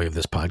was the joy of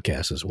this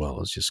podcast as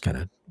well. It's just kind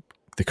of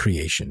the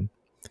creation.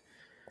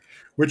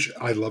 Which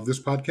I love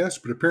this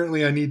podcast, but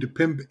apparently I need to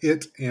pimp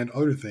it and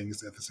other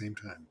things at the same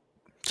time.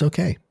 It's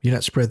okay. You're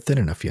not spread thin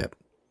enough yet.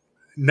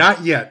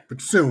 Not yet,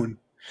 but soon.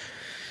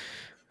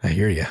 I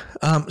hear you.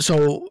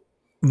 So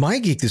my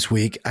geek this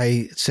week,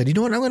 I said, you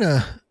know what?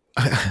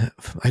 I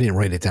didn't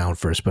write it down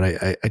first, but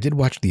I did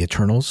watch The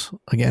Eternals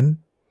again.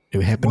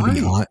 It happened to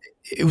be on.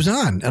 It was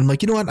on. I'm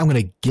like, you know what? I'm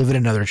going to give it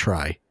another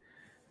try.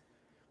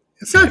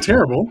 It's not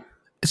terrible.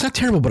 It's not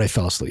terrible, but I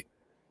fell asleep.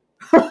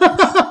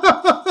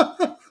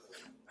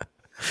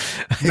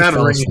 Not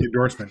a ringing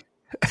endorsement.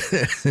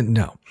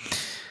 No.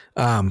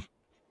 But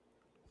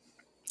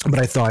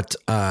I thought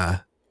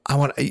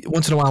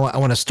once in a while I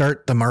want to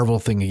start the Marvel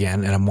thing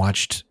again, and I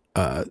watched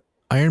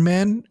Iron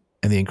Man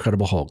and the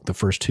Incredible Hulk, the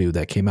first two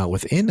that came out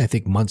within I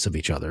think months of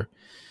each other,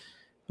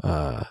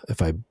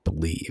 if I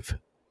believe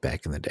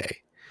back in the day.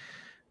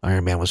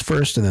 Iron Man was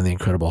first, and then the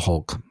Incredible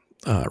Hulk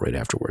right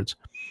afterwards.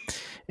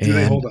 Do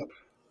they hold up?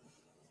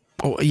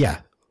 Oh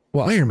yeah,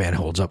 well Iron Man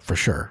holds up for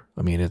sure.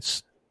 I mean,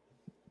 it's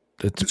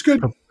It's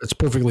good. It's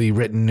perfectly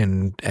written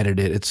and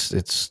edited. It's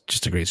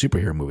just a great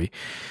superhero movie.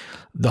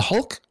 The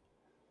Hulk,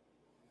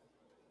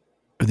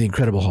 or the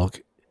Incredible Hulk,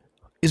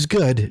 is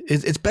good.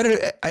 It's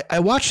better. I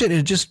watched it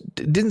and it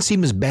didn't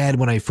seem as bad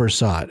when I first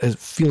saw it. It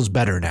feels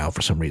better now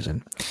for some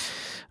reason.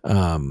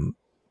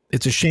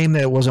 It's a shame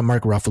that it wasn't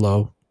Mark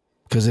Ruffalo,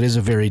 because it is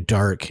a very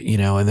dark,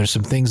 and there's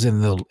some things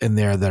in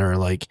there that are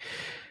like,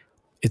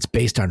 it's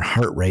based on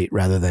heart rate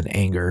rather than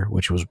anger,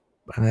 which was,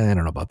 I don't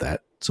know about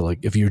that. So like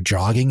if you're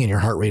jogging and your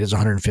heart rate is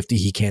 150,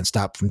 he can't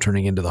stop from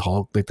turning into the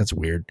Hulk. Like that's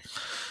weird.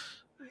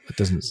 It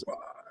doesn't.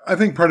 I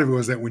think part of it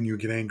was that when you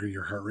get angry,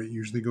 your heart rate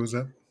usually goes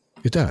up.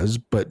 It does,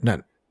 but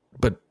not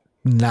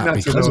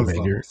because of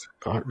anger.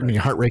 I mean,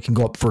 your heart rate can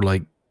go up for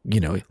like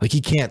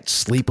he can't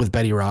sleep with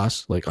Betty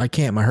Ross. Like I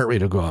can't, my heart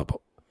rate will go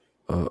up.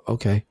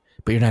 Okay,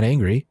 but you're not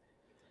angry.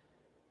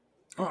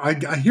 Oh, I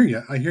hear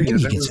you. Maybe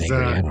he gets angry.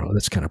 I don't know.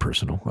 That's kind of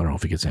personal. I don't know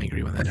if he gets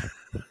angry when that happens.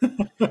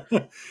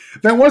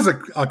 That was a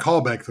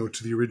callback though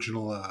to the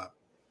original,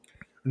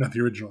 not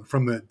the original,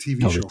 from the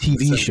TV show. The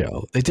TV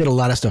show. They did a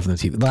lot of stuff in the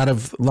TV. A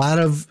lot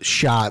of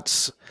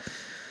shots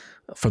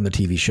from the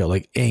TV show,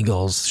 like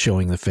angles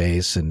showing the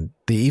face, and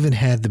they even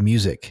had the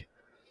music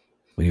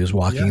when he was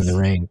walking in the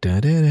rain.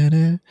 Da, da, da,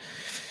 da.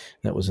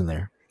 That was in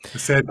there. The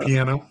sad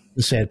piano.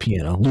 The sad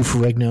piano. Lou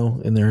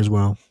Ferrigno in there as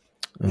well.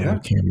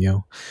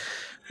 Cameo.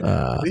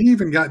 They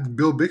even got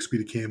Bill Bixby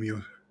to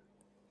cameo.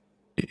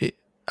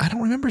 I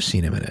don't remember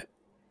seeing him in it.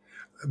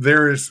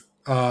 There's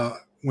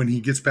when he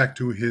gets back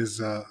to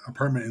his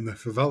apartment in the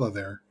favela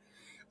there,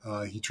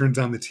 he turns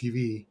on the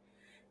TV,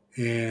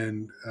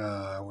 and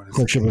what is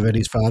Courtship of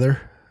Eddie's Father?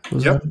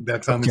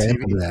 That's on the TV. I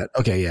remember that.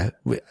 Okay, yeah.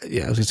 I was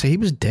going to say he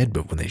was dead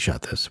but when they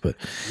shot this. But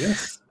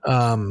yes.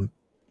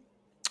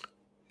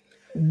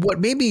 What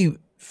made me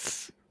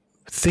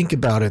think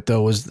about it,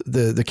 though, was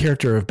the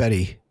character of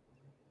Betty.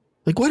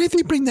 Like, why did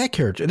they bring that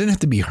character? It didn't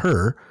have to be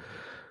her.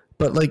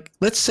 But, like,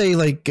 let's say,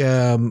 like,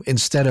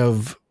 instead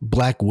of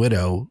Black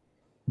Widow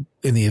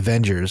in the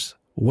Avengers,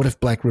 what if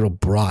Black Widow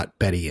brought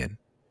Betty in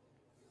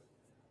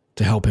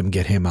to help him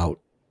get him out,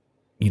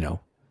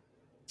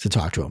 to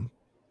talk to him?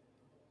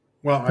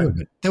 Well,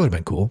 that would have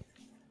been cool.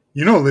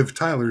 Liv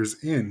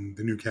Tyler's in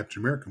the new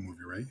Captain America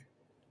movie, right?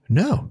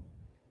 No.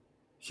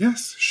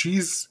 Yes,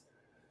 she's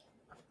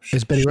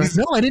Betty Ross?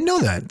 No, I didn't know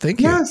that.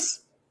 Thank you. Yes.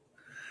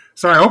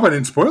 So I hope I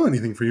didn't spoil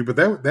anything for you, but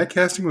that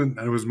casting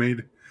was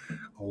made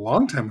a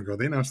long time ago.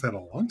 They announced that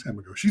a long time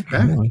ago. She's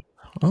back.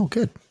 Oh,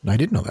 good. I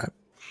didn't know that.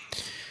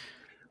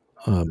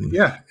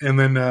 Yeah, and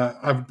then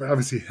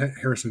obviously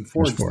Harrison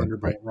Ford's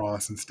Thunderbolt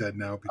Ross instead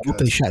now. Because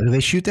did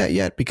they shoot that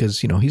yet? Because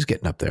he's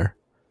getting up there.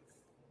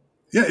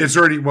 Yeah, it's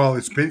already. Well,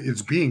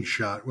 it's being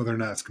shot. Whether or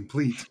not it's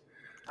complete.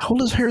 How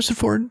old is Harrison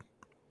Ford?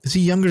 Is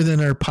he younger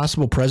than our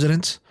possible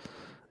presidents?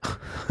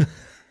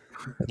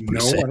 No,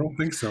 sick. I don't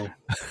think so.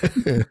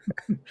 I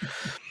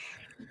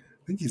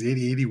think he's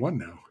 80, 81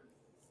 now.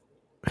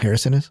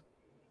 Harrison is?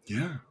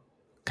 Yeah.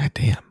 God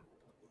damn.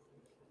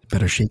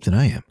 Better shape than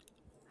I am.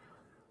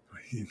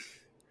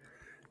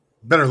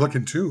 Better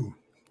looking too.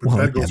 But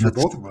that goes for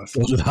both of us.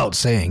 Goes without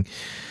saying.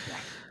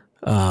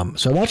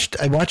 So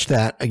I watched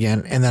that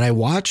again, and then I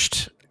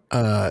watched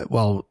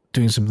while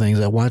doing some things,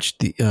 I watched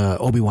the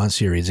Obi-Wan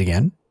series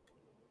again.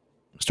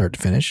 Start to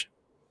finish.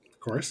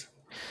 Of course.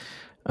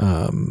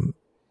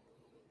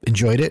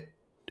 Enjoyed it.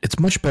 It's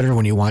much better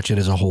when you watch it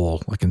as a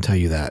whole. I can tell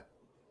you that.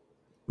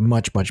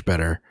 Much, much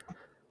better.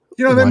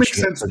 That makes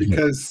sense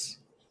because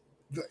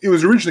it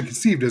was originally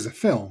conceived as a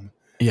film.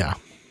 Yeah.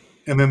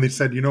 And then they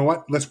said, you know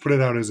what? Let's put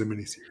it out as a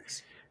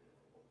miniseries.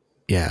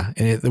 Yeah.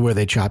 And the way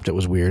they chopped it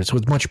was weird. So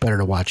it's much better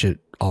to watch it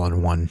all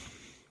in one.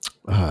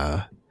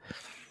 So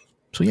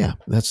yeah,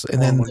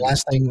 and then the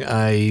last thing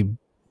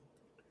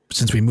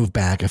since we moved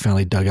back, I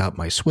finally dug out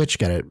my Switch,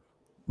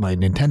 my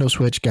Nintendo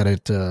Switch, got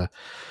it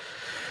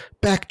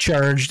back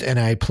charged, and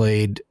I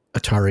played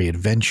Atari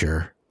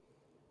Adventure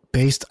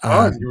based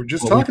on. Oh, you were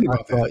just talking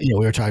about that. We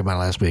were talking about it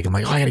last week. I'm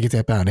like, I got to get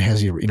that bound. It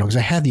has because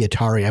I had the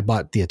Atari. I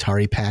bought the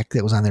Atari pack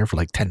that was on there for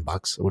like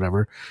 $10 or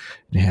whatever,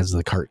 and it has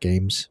the kart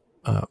games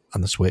on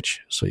the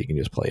Switch, so you can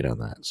just play it on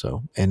that.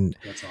 So, and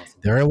that's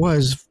awesome. There I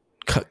was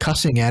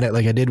cussing at it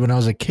like I did when I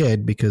was a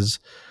kid, because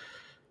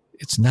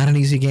it's not an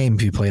easy game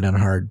if you play it on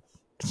hard.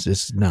 It's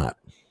just not.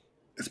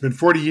 It's been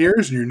 40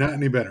 years, and you're not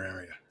any better,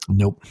 are you?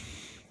 Nope.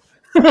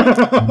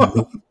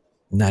 Nope.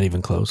 Not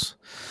even close.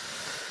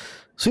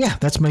 So yeah,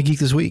 that's my geek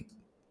this week.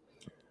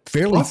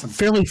 Fairly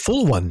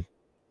full one.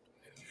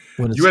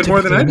 You had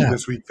more than I did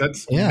this week.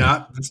 That's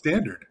not the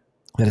standard.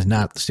 That is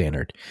not the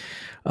standard.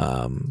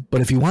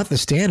 But if you want the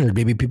standard,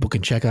 maybe people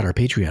can check out our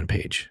Patreon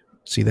page.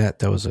 See that?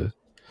 That was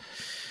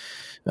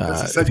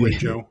that's a segue,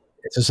 Joe.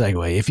 It's a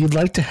segue. If you'd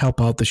like to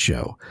help out the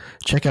show,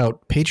 check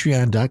out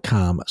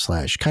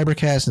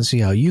patreon.com/Kybercast and see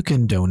how you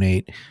can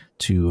donate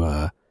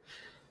to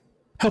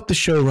help the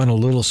show run a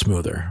little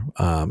smoother.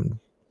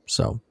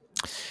 So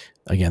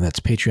again, that's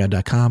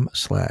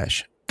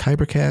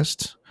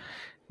patreon.com/Kybercast.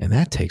 And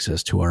that takes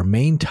us to our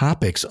main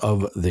topics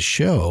of the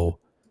show.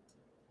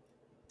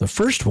 The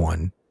first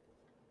one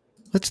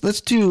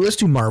let's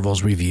do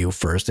Marvel's review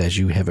first, as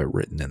you have it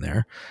written in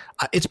there.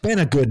 It's been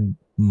a good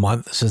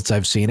month since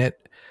I've seen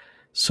it,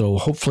 so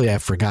hopefully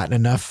I've forgotten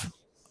enough.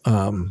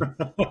 And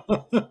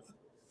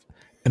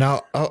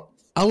I'll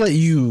let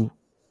you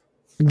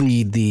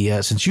lead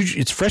the since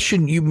it's fresh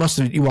and you watched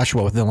it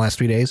within the last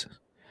 3 days.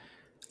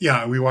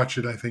 Yeah, we watched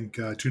it I think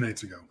 2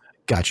 nights ago.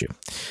 Got you.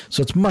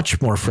 So it's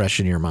much more fresh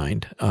in your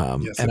mind,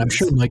 Yes, and I'm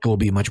sure Michael will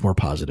be much more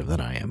positive than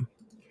I am.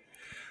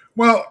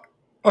 Well,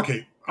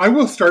 okay, I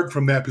will start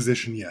from that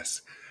position.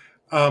 Yes,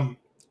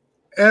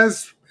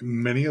 as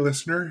many a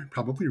listener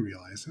probably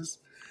realizes,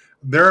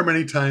 there are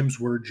many times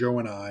where Joe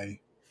and I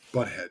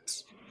butt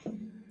heads.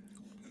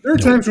 There are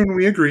times when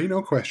we agree,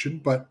 no question,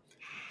 but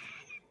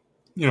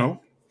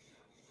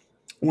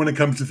when it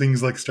comes to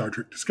things like Star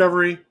Trek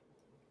Discovery,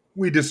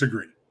 we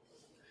disagree.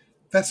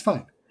 That's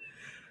fine.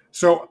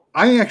 So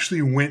I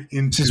actually went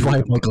into... This is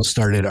why Michael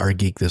started Our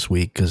Geek this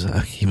week, because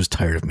he was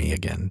tired of me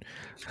again.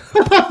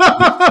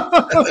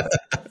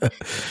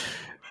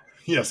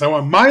 Yes, I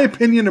want my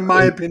opinion and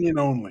my opinion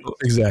only.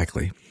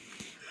 Exactly.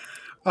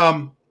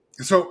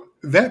 So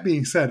that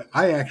being said,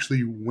 I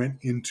actually went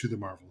into the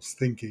Marvels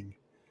thinking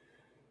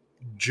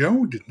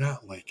Joe did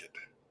not like it.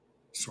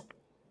 So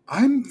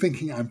I'm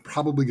thinking I'm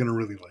probably going to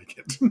really like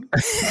it.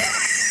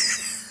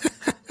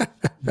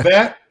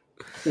 That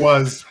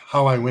was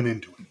how I went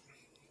into it.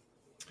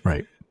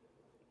 Right.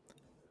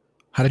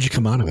 How did you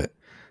come out of it?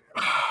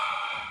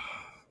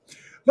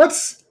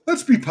 Let's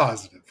be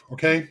positive,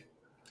 okay?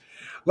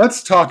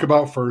 Let's talk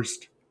about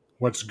first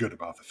what's good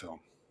about the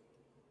film.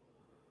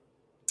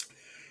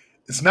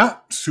 It's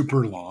not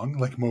super long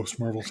like most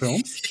Marvel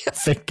films.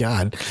 Thank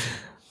God.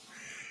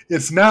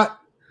 It's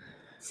not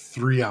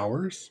 3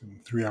 hours,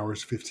 3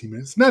 hours, 15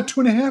 minutes. It's not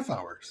 2.5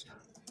 hours.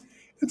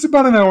 It's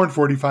about an hour and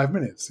 45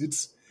 minutes.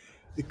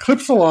 It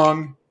clips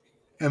along,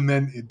 and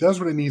then it does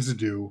what it needs to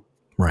do.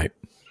 Right.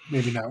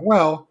 Maybe not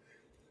well,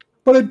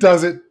 but it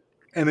does it,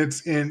 and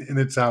it's in and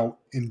it's out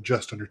in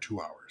just under 2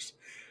 hours.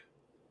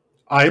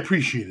 I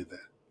appreciated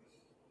that.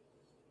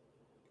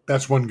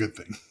 That's one good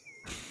thing.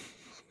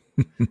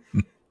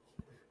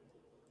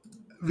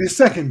 The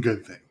second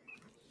good thing.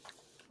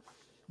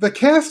 The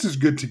cast is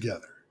good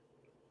together.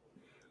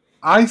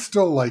 I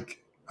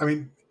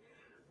don't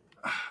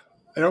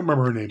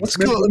remember her name. Let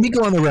me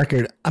go on the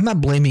record. I'm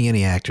not blaming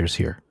any actors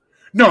here.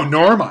 No,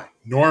 nor am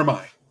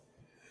I.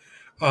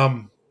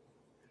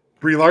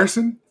 Brie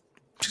Larson.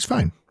 She's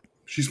fine.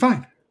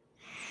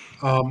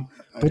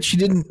 But she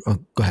didn't. Oh,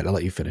 go ahead. I'll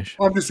let you finish.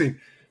 I'm just saying.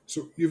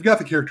 So you've got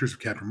the characters of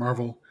Captain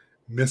Marvel,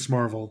 Miss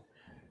Marvel.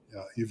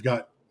 You've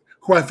got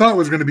who I thought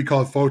was going to be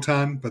called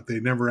Photon, but they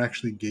never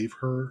actually gave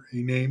her a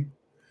name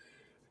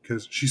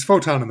because she's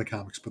Photon in the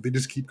comics, but they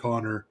just keep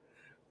calling her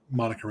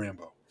Monica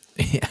Rambeau.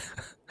 Yeah.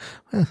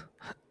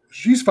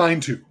 She's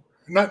fine too.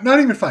 Not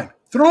even fine.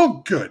 They're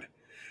all good.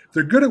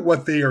 They're good at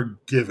what they are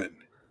given.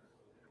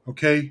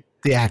 Okay?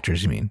 The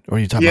actors, you mean? Or are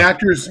you talking the about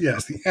actors?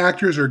 Yes, the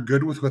actors are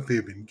good with what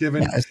they've been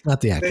given. Yeah, it's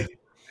not the actors. They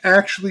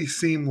actually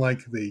seem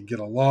like they get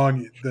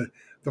along.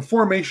 The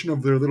formation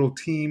of their little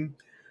team,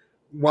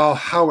 while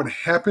how it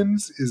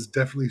happens is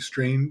definitely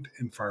strained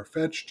and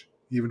far-fetched,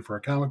 even for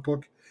a comic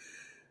book,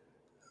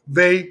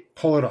 they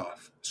pull it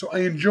off. So I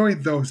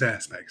enjoyed those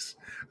aspects.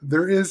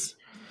 It's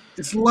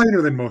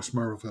lighter than most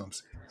Marvel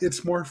films.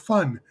 It's more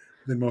fun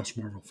than most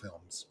Marvel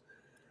films.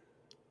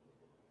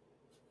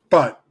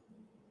 But,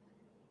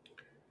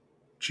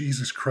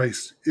 Jesus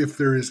Christ, if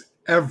there is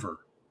ever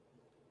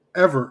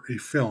a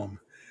film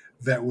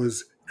that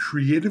was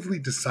creatively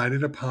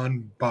decided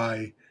upon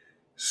by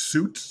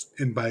suits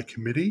and by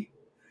committee,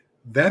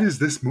 that is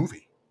this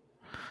movie.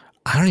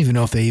 I don't even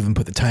know if they even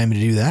put the time to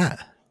do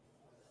that.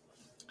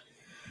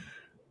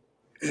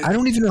 I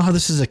don't even know how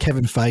this is a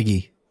Kevin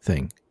Feige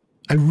thing.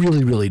 I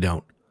really, really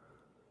don't.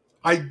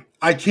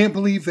 I can't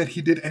believe that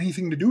he did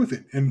anything to do with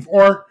it.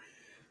 Or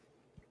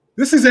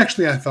this is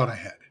actually I thought I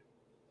had.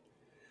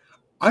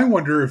 I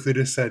wonder if they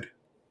just said,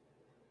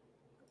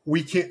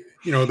 we can't,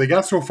 they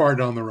got so far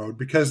down the road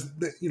because,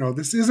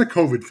 this is a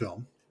COVID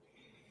film.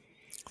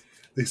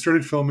 They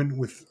started filming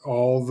with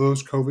all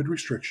those COVID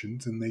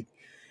restrictions, and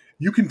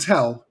you can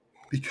tell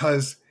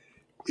because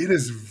it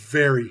is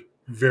very,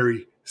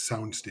 very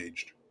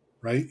soundstaged,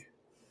 right?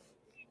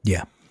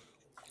 Yeah.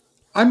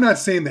 I'm not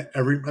saying that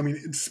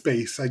it's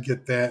space. I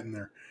get that, and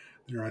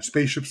they're on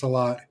spaceships a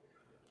lot.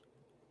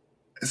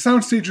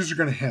 Sound stages are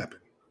going to happen.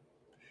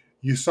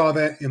 You saw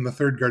that in the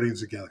third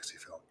Guardians of the Galaxy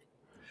film.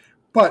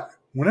 But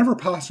whenever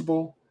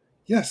possible,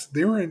 yes,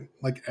 they were in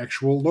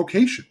actual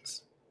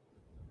locations.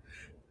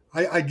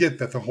 I get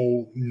that the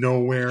whole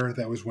nowhere,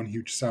 that was one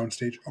huge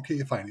soundstage. Okay,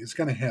 fine, it's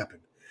going to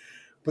happen.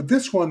 But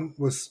this one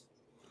was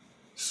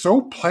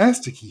so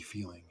plasticky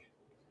feeling.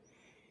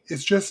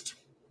 It's just,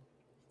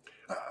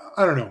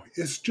 I don't know.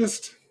 It's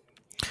just.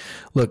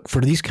 Look,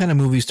 for these kind of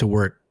movies to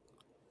work,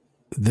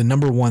 the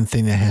number one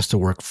thing that has to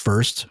work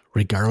first,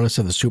 regardless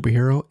of the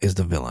superhero, is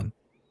the villain.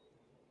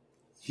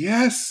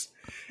 Yes.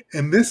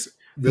 And this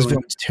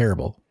villain is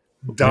terrible.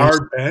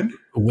 Dar Ben.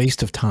 A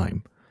waste of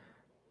time.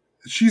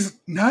 She's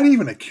not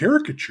even a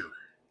caricature.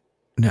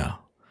 No.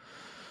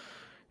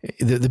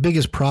 The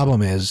biggest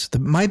problem is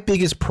my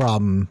biggest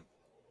problem.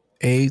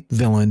 A,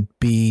 villain.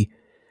 B,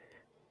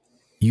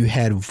 you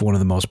had one of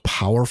the most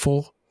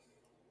powerful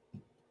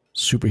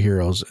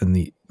superheroes in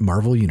the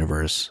Marvel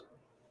universe.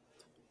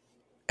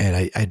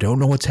 And I don't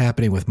know what's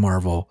happening with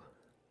Marvel,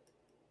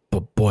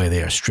 but boy,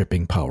 they are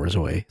stripping powers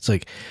away. It's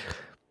like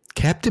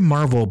Captain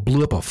Marvel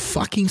blew up a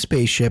fucking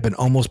spaceship and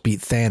almost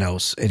beat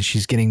Thanos, and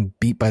she's getting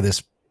beat by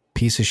this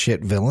piece of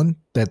shit villain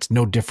that's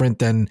no different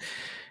than,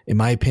 in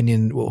my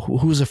opinion,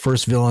 who was the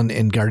first villain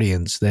in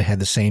Guardians that had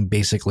the same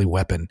basically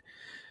weapon?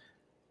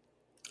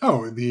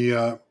 Oh,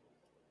 the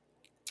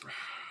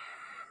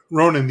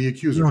Ronan, the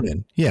Accuser.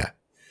 Ronan, yeah.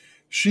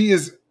 She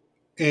is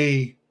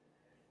a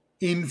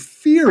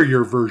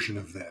inferior version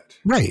of that.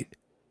 Right.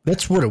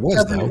 That's what it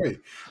was, though. Way.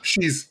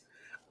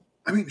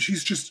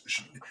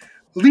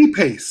 Lee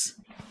Pace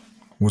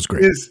was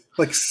great. Is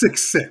like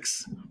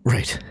 6'6".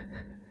 Right.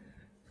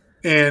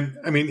 And,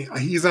 I mean,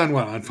 he's on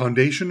what? On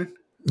Foundation?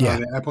 Yeah.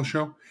 The Apple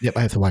show? Yep,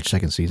 I have to watch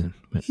second season.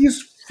 But.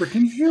 He's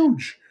freaking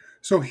huge.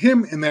 So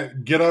him in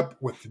that get-up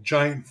with the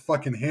giant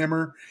fucking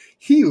hammer,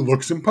 he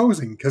looks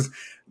imposing because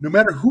no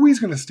matter who he's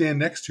going to stand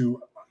next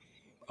to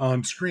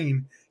on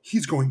screen,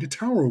 he's going to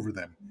tower over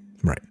them.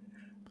 Right.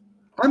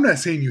 I'm not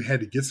saying you had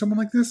to get someone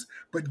like this,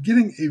 but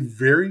getting a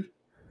very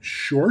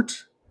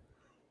short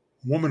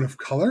woman of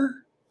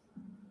color,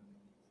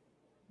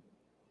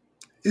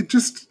 it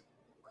just,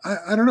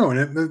 I don't know.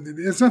 And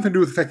it's nothing to do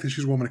with the fact that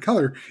she's a woman of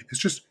color. It's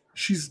just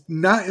she's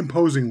not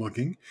imposing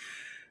looking.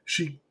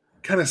 She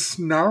kind of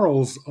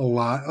snarls a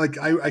lot. Like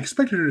I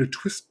expected her to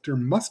twist her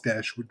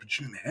mustache, but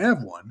she didn't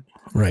have one.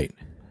 Right.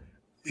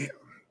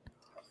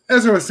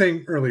 As I was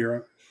saying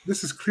earlier,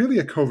 this is clearly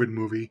a COVID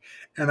movie,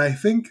 and I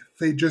think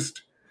they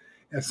just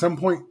at some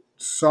point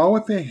saw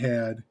what they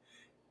had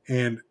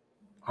and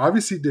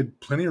obviously did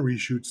plenty of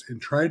reshoots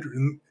and tried.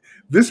 And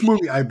this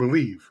movie, I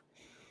believe,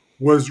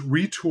 was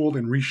retooled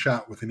and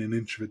reshot within an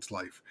inch of its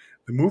life.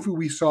 The movie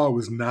we saw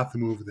was not the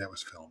movie that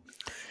was filmed.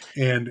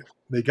 And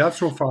they got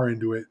so far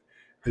into it,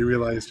 they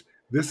realized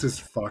this is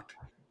fucked.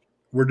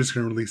 We're just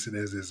going to release it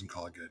as is and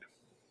call it good.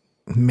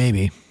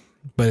 Maybe,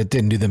 but it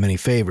didn't do them any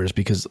favors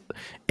because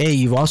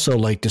you've also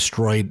like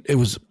destroyed. It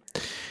was,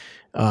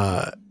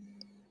 what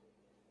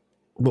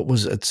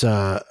was it?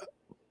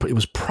 It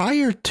was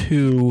prior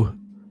to.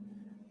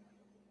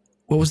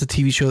 What was the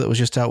TV show that was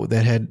just out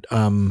that had?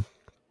 Oh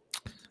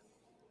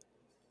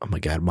my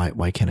God!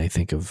 Why can't I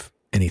think of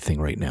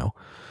anything right now?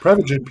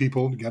 Private jet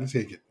people, you got to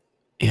take it.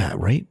 Yeah,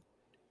 right.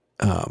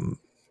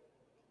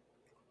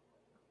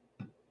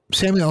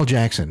 Samuel L.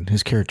 Jackson,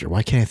 his character.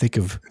 Why can't I think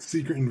of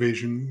Secret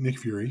Invasion? Nick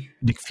Fury.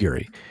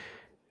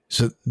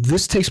 So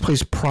this takes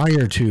place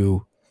prior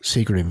to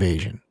Secret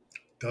Invasion.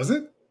 Does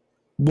it?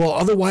 Well,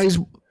 otherwise,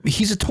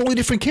 he's a totally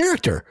different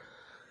character.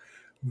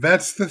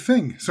 That's the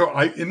thing. So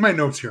in my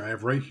notes here, I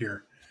have right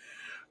here.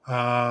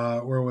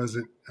 Where was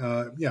it?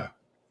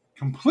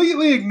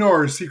 Completely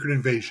ignores Secret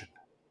Invasion.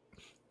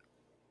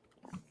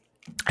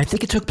 I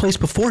think it took place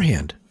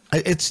beforehand.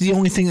 It's the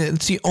only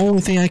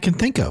thing I can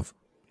think of.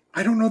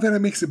 I don't know that it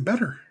makes it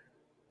better.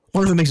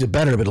 Well, if it makes it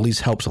better, but at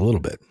least helps a little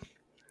bit.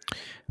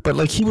 But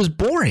like he was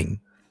boring.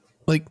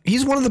 Like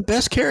he's one of the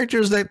best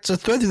characters that's a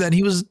thread through that.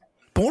 He was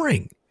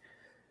boring.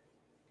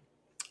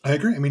 I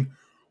agree. I mean,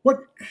 I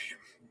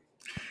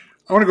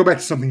want to go back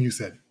to something you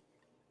said.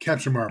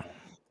 Captain Marvel.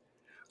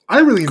 I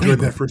really enjoyed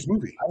that first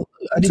movie.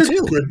 I did too. It's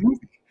a good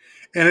movie.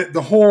 And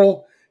the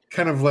whole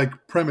kind of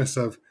like premise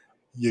of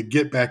you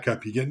get back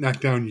up, you get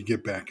knocked down, you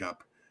get back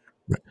up.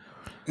 Right.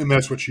 And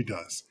that's what she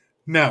does.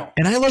 Now,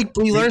 and I like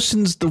Brie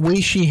Larson's the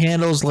way she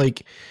handles,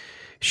 like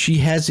she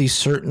has a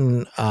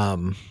certain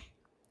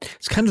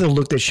it's kind of the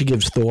look that she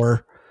gives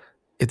Thor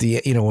at the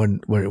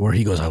where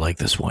he goes, I like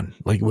this one.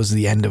 Like it was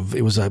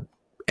a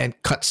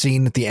cut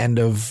scene at the end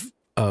of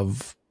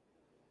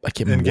I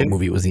can't remember what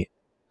movie it was.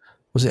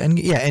 Was it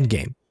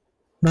Endgame?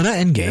 No, not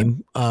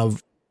Endgame,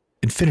 of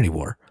Infinity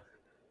War.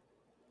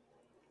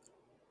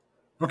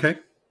 Okay.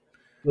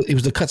 It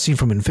was the cut scene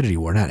from Infinity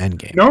War, not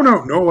Endgame. No,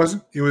 it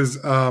wasn't. It was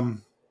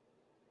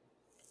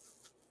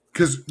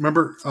because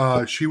remember,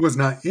 she was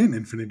not in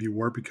Infinity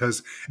War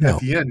because at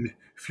the end,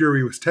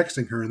 Fury was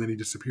texting her and then he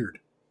disappeared.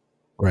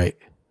 Right.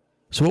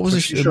 So what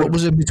was it? What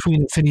was it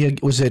between Infinity?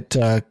 Was it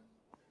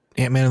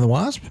Ant-Man and the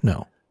Wasp?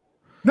 No,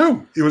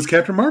 it was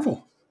Captain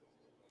Marvel.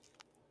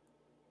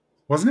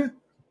 Wasn't it?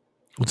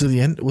 Was it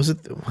the end? Was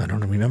it? I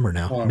don't remember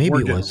now. Maybe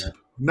it was. Old.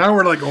 Now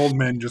we're like old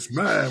men. Just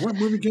what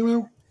movie came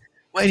out?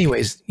 Well,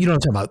 anyways, you know what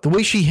I'm talking about. The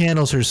way she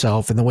handles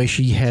herself and the way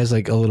she has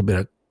like a little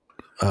bit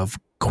of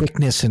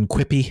quickness and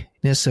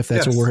quippiness, if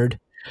that's a word,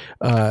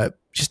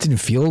 just didn't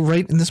feel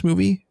right in this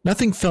movie.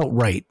 Nothing felt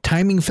right.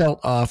 Timing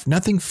felt off.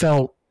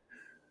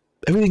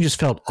 Everything just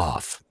felt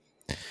off.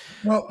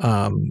 Well,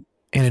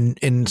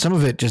 and some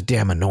of it just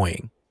damn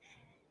annoying.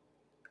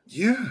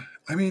 Yeah.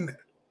 I mean,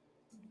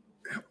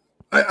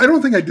 I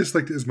don't think I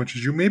disliked it as much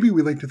as you. Maybe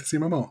we liked it the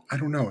same amount. I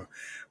don't know.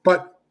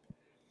 But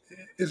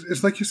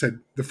it's like you said,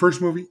 the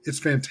first movie, it's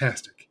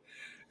fantastic.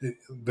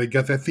 They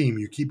get that theme.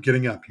 You keep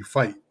getting up, you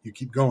fight, you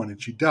keep going,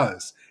 and she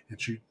does. And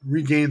she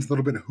regains a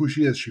little bit of who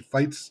she is. She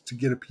fights to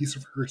get a piece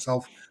of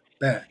herself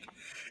back.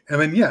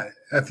 And then,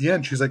 at the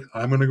end, she's like,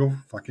 I'm going to go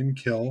fucking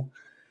kill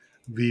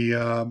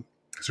the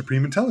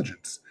Supreme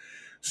Intelligence.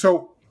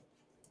 So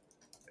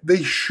they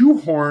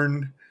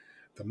shoehorned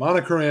the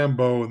Monica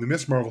Rambeau and the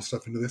Miss Marvel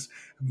stuff into this.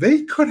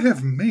 They could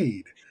have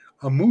made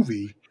a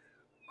movie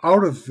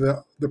out of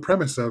the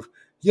premise of,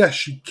 yes,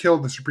 she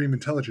killed the Supreme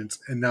Intelligence,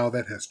 and now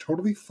that has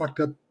totally fucked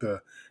up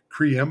the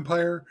Kree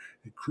Empire.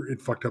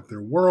 It fucked up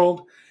their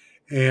world,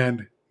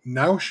 and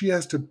now she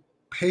has to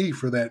pay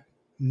for that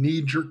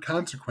knee-jerk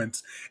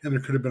consequence. And there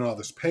could have been all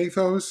this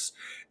pathos,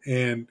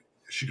 and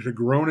she could have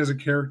grown as a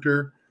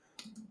character,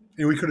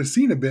 and we could have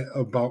seen a bit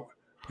about,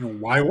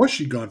 why was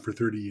she gone for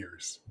 30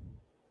 years?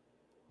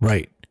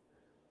 Right.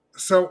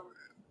 So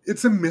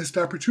it's a missed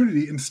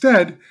opportunity.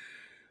 Instead,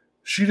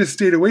 she just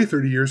stayed away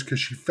 30 years because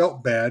she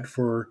felt bad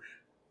for,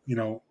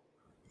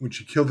 when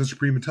she killed the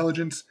Supreme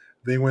Intelligence,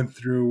 they went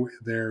through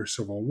their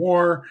civil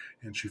war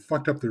and she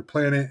fucked up their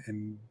planet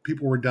and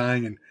people were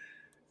dying and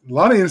a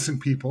lot of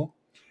innocent people.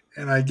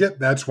 And I get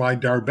that's why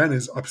Dar-Ben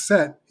is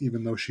upset,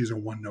 even though she's a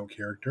one-note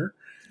character.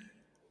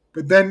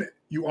 But then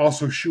you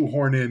also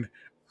shoehorn in,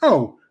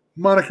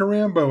 Monica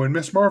Rambeau and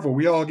Miss Marvel,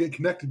 we all get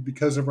connected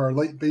because of our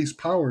light-based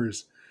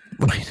powers.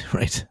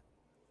 Right.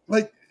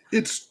 Like,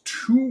 it's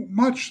too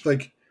much.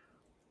 Like,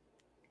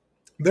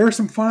 there are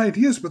some fun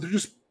ideas, but they're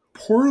just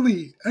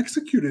poorly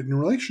executed in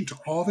relation to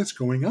all that's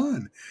going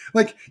on.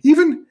 Like,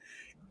 even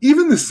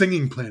the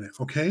singing planet,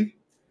 okay?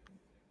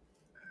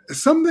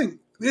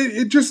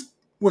 It just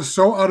was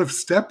so out of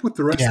step with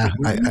the rest of the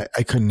movie.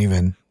 I couldn't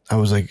even. I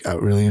was like,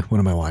 really? What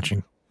am I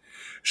watching?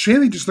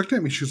 Shaylee just looked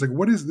at me. She was like,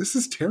 this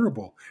is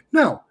terrible.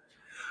 Now,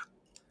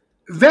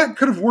 that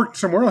could have worked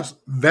somewhere else.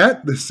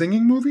 The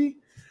singing movie,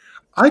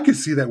 I could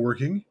see that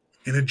working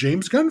in a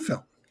James Gunn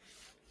film.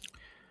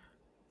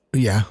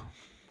 Yeah,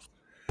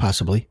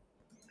 possibly.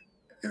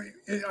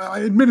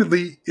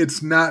 Admittedly,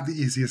 it's not the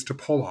easiest to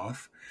pull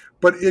off,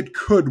 but it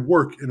could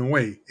work in a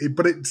way.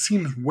 But it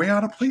seems way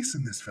out of place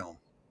in this film.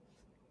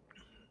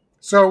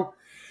 So,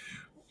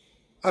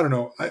 I don't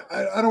know.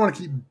 I don't want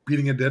to keep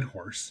beating a dead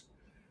horse,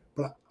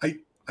 but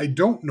I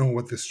don't know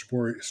what this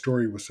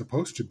story was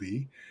supposed to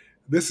be.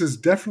 This is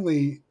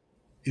definitely,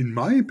 in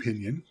my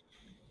opinion,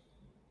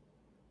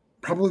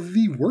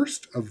 probably the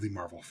worst of the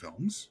Marvel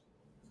films.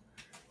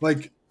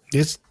 Like,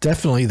 it's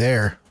definitely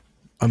there.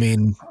 I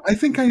mean, I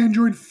think I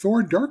enjoyed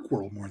Thor: Dark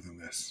World more than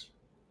this.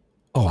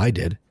 Oh, I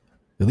did.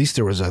 At least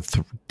there was a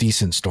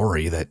decent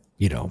story that,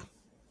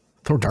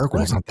 Thor: Dark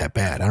World's not that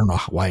bad. I don't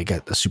know why it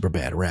got a super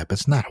bad rap.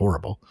 It's not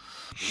horrible.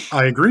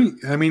 I agree.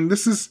 I mean,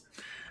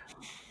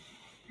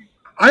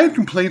 I had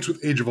complaints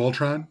with Age of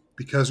Ultron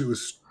because it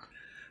was,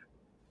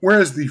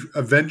 whereas the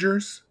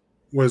Avengers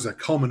was a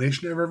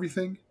culmination of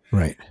everything.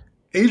 Right.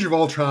 Age of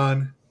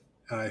Ultron,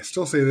 and I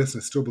still say this,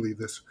 and I still believe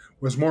this,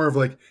 was more of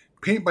like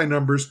paint by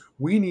numbers.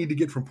 We need to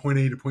get from point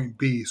A to point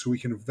B so we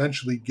can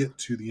eventually get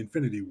to the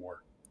Infinity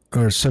War.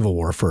 Or Civil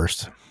War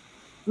first.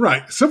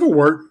 Right. Civil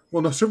War.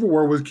 Well, no, Civil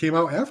War came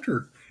out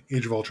after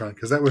Age of Ultron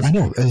because that was. I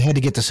know. It had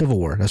to get to Civil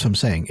War. That's what I'm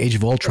saying. Age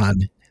of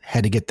Ultron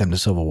had to get them to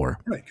Civil War.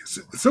 Right.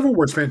 Civil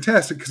War is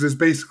fantastic because it's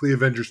basically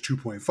Avengers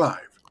 2.5.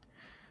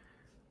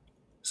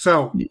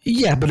 So.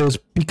 Yeah, but it was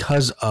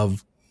because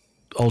of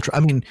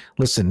Ultron. I mean,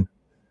 listen,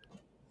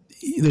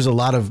 there's a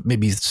lot of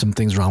maybe some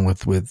things wrong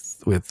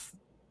with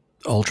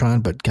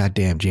Ultron, but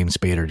goddamn, James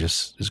Spader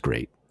just is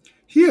great.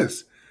 He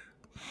is.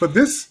 But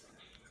this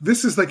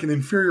is like an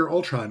inferior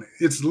Ultron.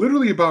 It's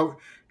literally about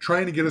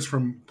trying to get us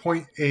from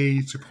point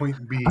A to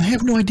point B. I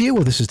have no idea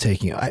where this is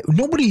taking.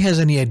 Nobody has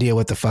any idea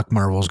what the fuck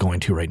Marvel's going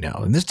to right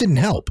now, and this didn't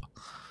help.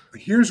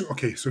 Here's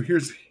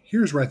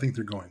where I think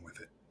they're going with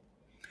it.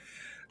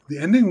 The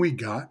ending we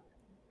got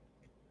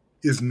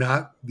is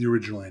not the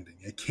original ending.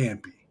 It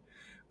can't be.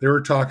 There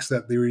were talks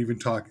that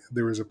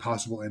there was a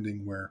possible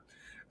ending where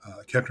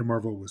Captain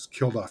Marvel was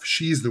killed off.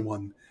 She's the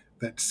one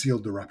that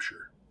sealed the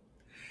rupture.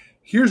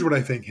 Here's what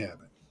I think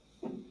happened.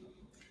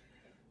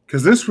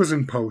 Because this was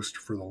in post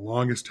for the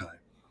longest time.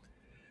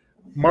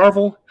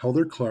 Marvel held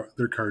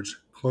their cards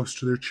close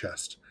to their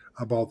chest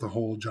about the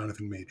whole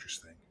Jonathan Majors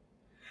thing.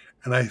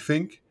 And I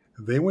think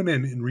they went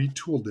in and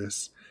retooled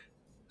this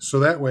so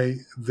that way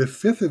the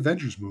fifth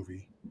Avengers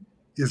movie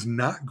is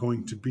not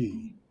going to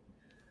be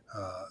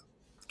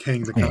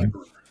Kang the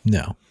Conqueror.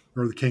 No.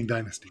 Or the Kang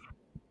Dynasty.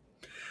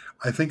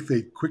 I think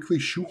they quickly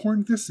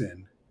shoehorned this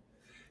in,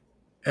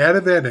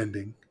 added that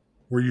ending,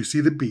 where you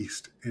see the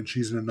Beast and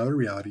she's in another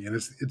reality, and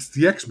it's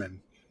the X-Men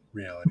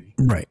reality.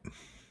 Right.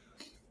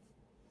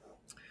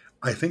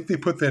 I think they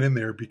put that in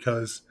there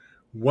because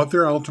what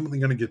they're ultimately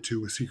going to get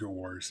to with Secret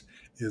Wars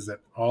is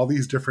that all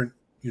these different,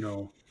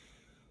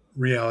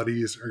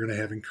 realities are going to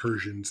have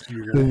incursions.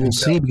 And we'll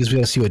see because we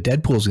got to see what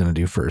Deadpool's going to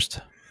do first.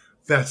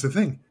 That's the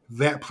thing.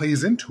 That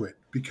plays into it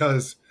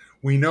because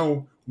we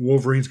know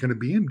Wolverine's going to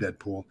be in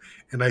Deadpool,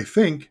 and I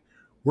think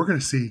we're going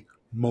to see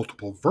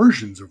multiple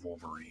versions of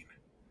Wolverine.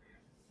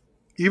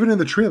 Even in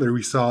the trailer,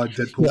 we saw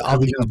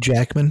Deadpool. Hugh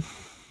Jackman?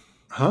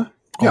 Huh?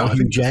 all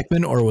Hugh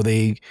Jackman, or will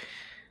they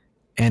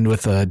end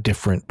with a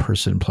different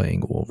person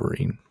playing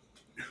Wolverine?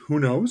 Who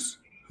knows?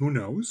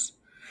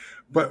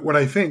 But what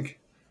I think,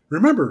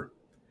 remember,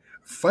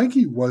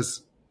 Feige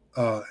was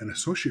an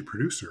associate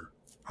producer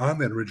on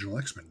that original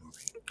X-Men movie.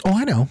 Oh,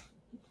 I know.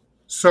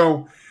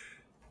 So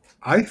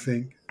I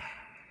think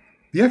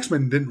the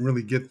X-Men didn't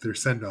really get their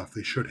send-off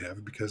they should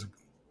have because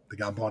they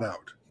got bought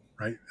out,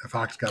 right?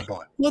 Fox got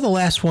bought. Well, the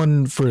last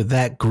one for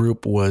that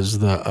group was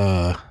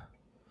the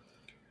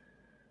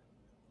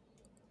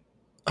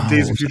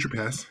Days of Future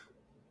Past.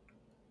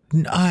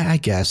 I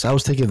guess I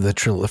was thinking of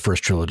the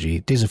first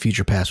trilogy. Days of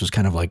Future Past was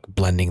kind of like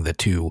blending the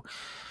two,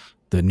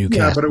 the new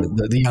cast,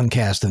 the young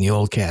cast and the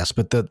old cast.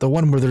 But the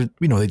one where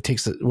they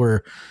takes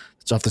where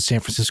it's off the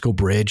San Francisco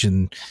Bridge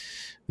and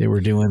they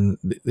were doing.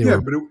 But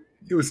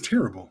it was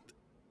terrible.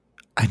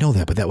 I know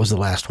that, but that was the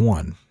last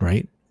one,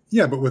 right?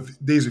 Yeah, but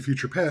with Days of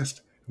Future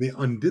Past, they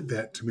undid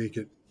that to make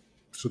it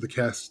so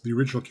the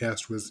original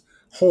cast was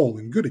whole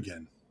and good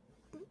again.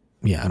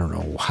 Yeah, I don't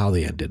know how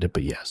they undid it,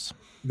 but yes.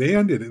 They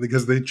undid it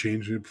because they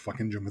changed it,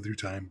 fucking jumping through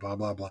time, blah,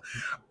 blah, blah.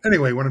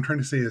 Anyway, what I'm trying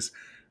to say is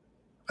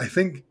I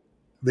think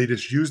they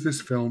just use this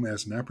film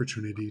as an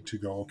opportunity to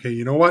go, okay,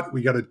 you know what?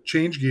 We got to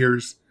change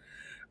gears.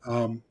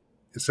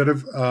 Instead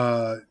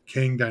of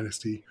Kang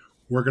Dynasty,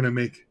 we're going to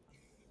make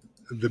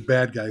the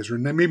bad guys, or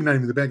maybe not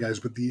even the bad guys,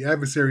 but the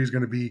adversary is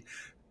going to be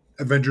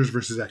Avengers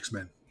versus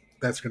X-Men.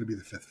 That's going to be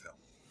the fifth film.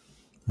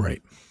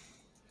 Right.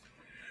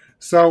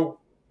 So,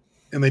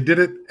 and they did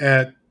it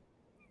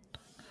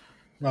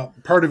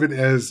part of it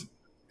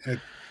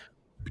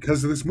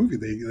because of this movie.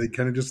 They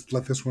kind of just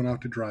let this one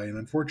out to dry. And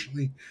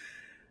unfortunately,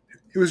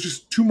 it was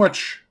just too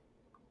much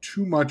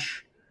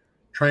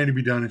trying to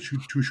be done in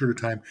too short a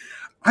time.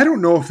 I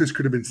don't know if this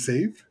could have been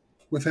saved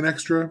with an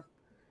extra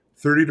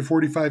 30 to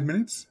 45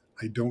 minutes.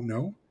 I don't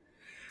know.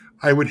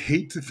 I would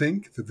hate to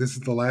think that this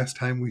is the last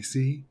time we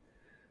see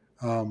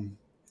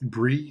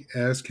Brie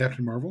as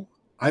Captain Marvel.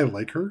 I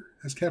like her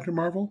as Captain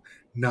Marvel,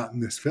 not in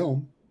this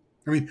film.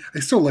 I mean, I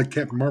still like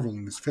Captain Marvel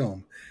in this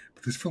film,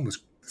 but this film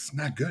is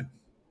not good.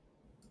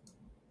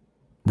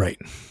 Right.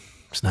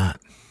 It's not.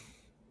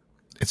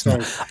 It's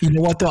not. You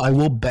know what, though? I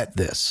will bet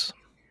this.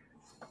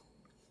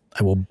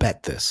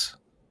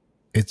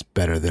 It's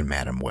better than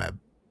Madam Web.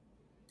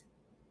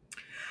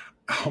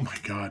 Oh, my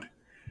God.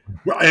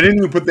 Well, I didn't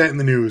even put that in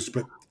the news,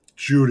 but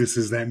Judas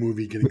is that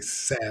movie getting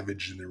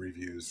savaged in the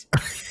reviews.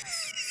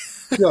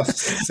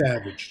 Just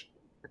savaged.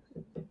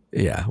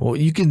 Yeah, well,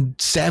 you can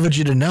savage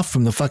it enough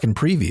from the fucking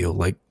preview.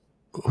 Like,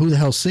 who the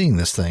hell's seeing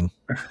this thing?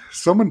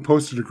 Someone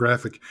posted a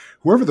graphic.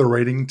 Whoever the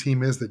writing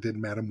team is that did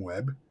Madam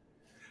Web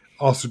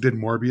also did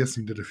Morbius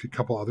and did a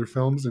couple other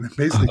films, and it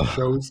basically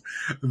shows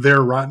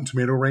their Rotten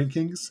Tomato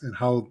rankings and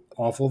how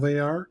awful they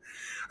are.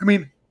 I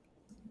mean,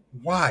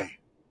 why?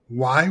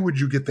 Why would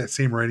you get that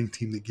same writing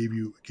team that gave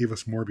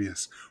us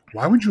Morbius?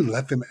 Why would you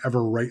let them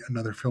ever write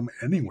another film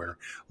anywhere,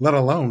 let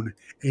alone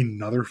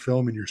another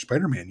film in your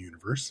Spider-Man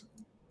universe?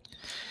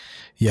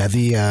 Yeah,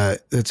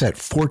 it's at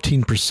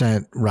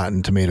 14%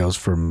 Rotten Tomatoes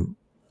from,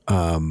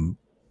 I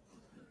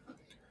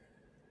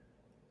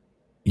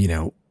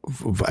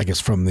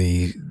guess from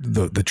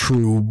the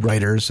true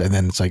writers, and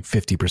then it's like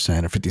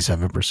 50% or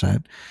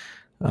 57%.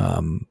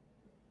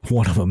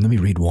 One of them, let me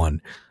read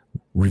one.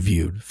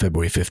 Reviewed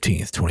February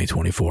 15th,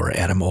 2024,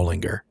 Adam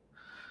Olinger.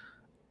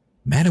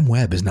 Madam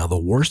Web is now the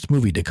worst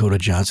movie Dakota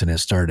Johnson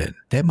has starred in.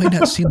 That might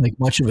not seem like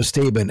much of a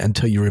statement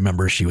until you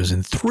remember she was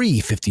in 3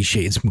 50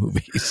 Shades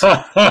movies.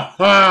 So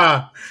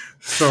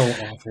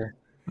awful.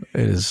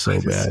 It is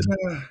so bad.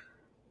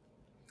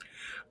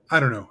 I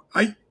don't know.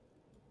 I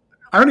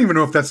don't even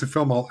know if that's a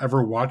film I'll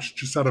ever watch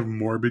just out of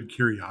morbid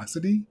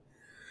curiosity.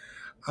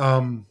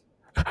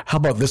 How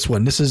about this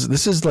one? This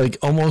is like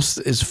almost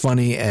as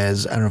funny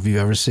as, I don't know if you've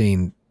ever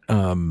seen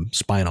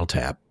Spinal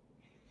Tap.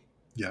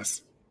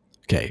 Yes.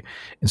 Okay.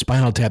 In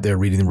Spinal Tap, they're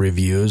reading the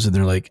reviews and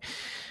they're like,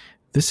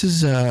 this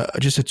is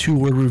just a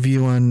 2-word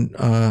review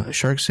on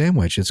Shark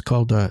Sandwich. It's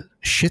called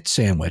Shit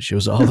Sandwich. It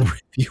was all the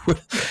review.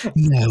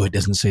 No, it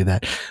doesn't say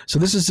that. So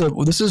this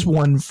is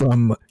one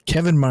from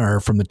Kevin Marr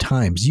from the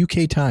Times,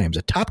 UK Times,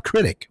 a top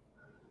critic.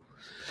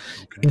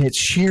 Okay. In its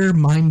sheer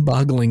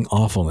mind-boggling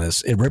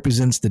awfulness, it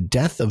represents the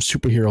death of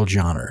superhero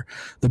genre,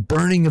 the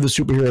burning of the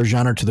superhero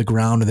genre to the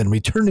ground, and then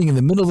returning in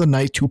the middle of the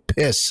night to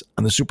piss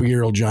on the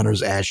superhero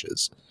genre's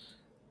ashes.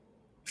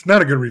 It's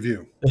not a good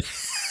review.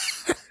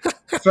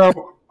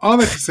 So, all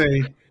that to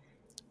say,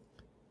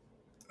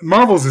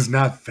 Marvel's is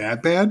not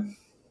that bad.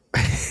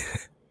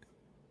 I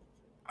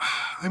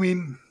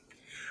mean,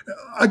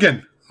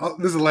 again,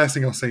 this is the last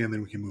thing I'll say, and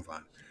then we can move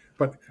on.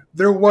 But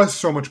there was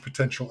so much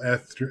potential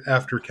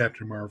after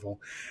Captain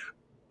Marvel.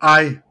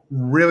 I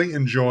really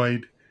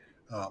enjoyed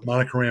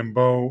Monica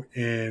Rambeau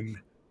in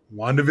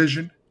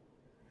WandaVision.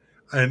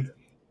 And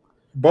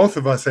both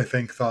of us, I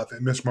think, thought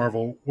that Miss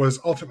Marvel was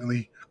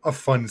ultimately a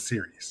fun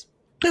series.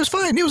 It was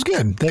fine. It was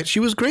good. That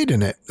she was great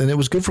in it, and it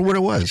was good for what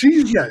it was.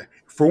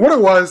 For what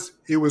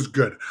it was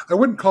good. I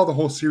wouldn't call the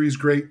whole series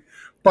great,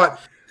 but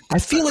I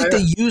feel like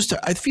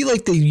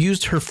they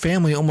used her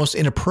family almost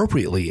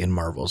inappropriately in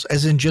Marvels,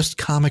 as in just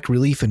comic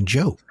relief and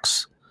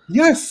jokes.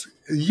 Yes,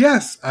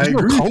 I agree.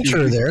 There's no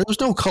culture there. There's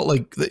no cult.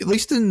 Like, at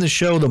least in the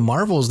show, the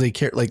Marvels, they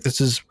care. Like, this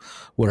is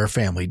what our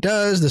family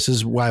does. This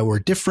is why we're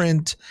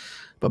different.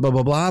 Blah blah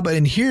blah blah. But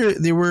in here,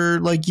 they were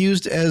like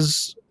used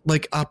as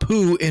like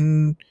Apu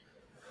in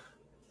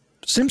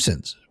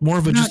Simpsons. More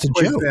of just a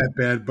joke. Not that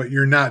bad, but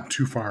you're not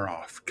too far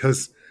off,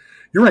 because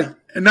you're right.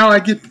 And now I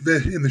get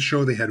that in the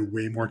show they had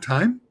way more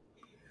time,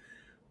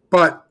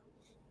 but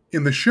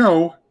in the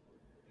show,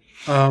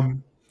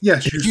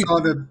 yes, you saw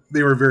that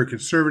they were very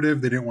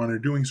conservative. They didn't want her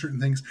doing certain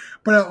things,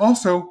 but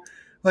also,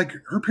 like,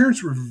 her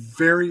parents were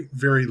very,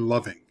 very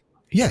loving.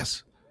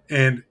 Yes,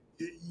 and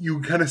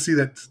you kind of see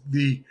that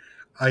the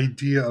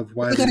idea of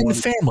why they got into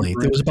family.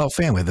 It was about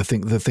family.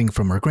 The thing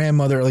from her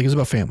grandmother, like, it was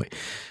about family.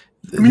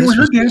 I mean, when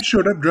her dad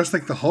showed up dressed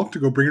like the Hulk to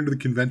go bring her to the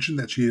convention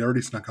that she had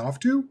already snuck off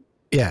to,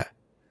 yeah,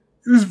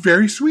 it was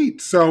very sweet.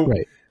 So,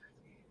 right.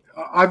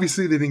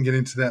 Obviously, they didn't get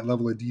into that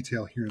level of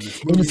detail here in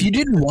this movie. And if you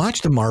didn't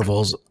watch the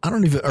Marvels,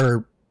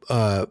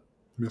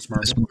 Miss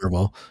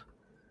Marvel,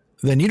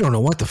 then you don't know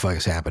what the fuck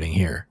is happening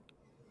here.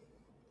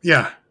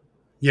 Yeah.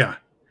 You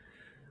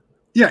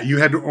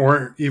had to,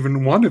 or even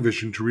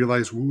WandaVision, to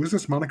realize, who was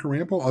this Monica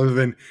Rambeau? Other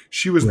than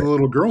she was the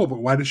little girl, but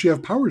why does she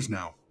have powers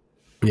now?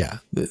 Yeah,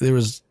 there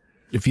was.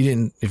 If you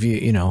didn't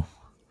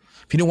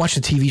watch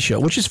the TV show,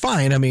 which is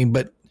fine. I mean,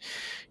 but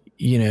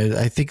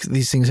I think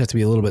these things have to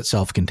be a little bit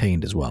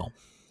self-contained as well.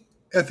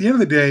 At the end of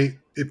the day,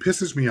 it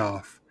pisses me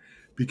off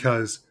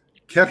because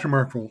Captain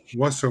Marvel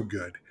was so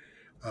good.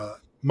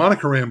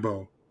 Monica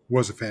Rambeau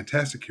was a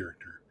fantastic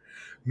character.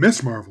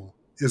 Miss Marvel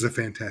is a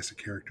fantastic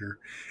character,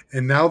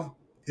 and now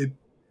it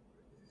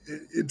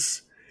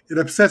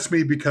upsets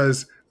me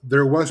because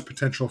there was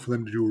potential for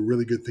them to do a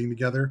really good thing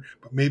together,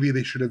 but maybe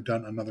they should have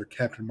done another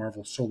Captain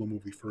Marvel solo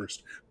movie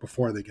first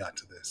before they got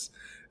to this.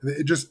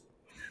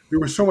 There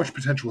was so much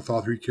potential with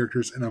all three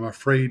characters, and I'm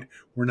afraid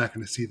we're not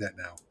going to see that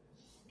now.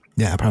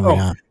 Yeah, probably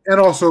not. And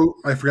also,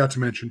 I forgot to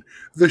mention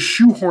the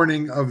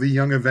shoehorning of the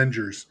Young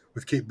Avengers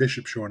with Kate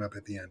Bishop showing up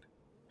at the end.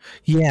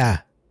 Yeah,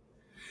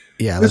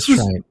 that's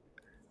right.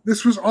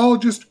 This was all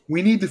just,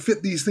 we need to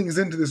fit these things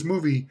into this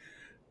movie,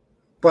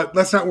 but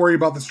let's not worry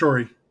about the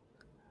story.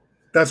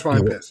 That's why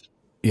I'm pissed.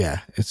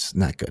 Yeah, it's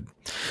not good.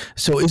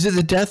 So is it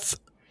the death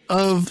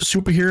of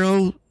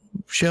superhero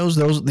shows,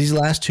 these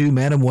last two,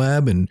 Madam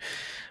Web and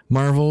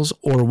Marvels,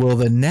 or will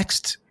the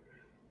next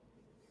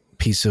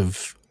piece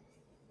of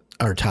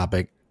our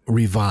topic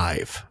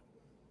revive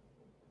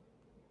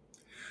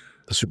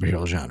the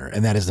superhero genre?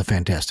 And that is the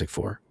Fantastic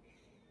Four.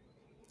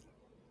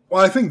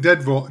 Well, I think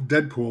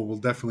Deadpool will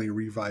definitely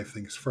revive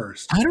things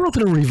first. I don't know if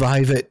it'll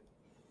revive it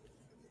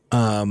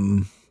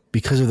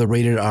because of the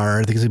rated R.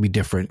 I think it's going to be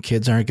different.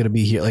 Kids aren't going to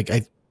be here. Like,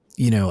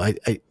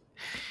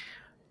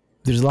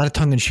 there's a lot of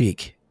tongue in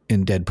cheek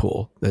in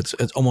Deadpool.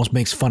 It almost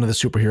makes fun of the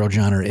superhero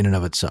genre in and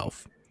of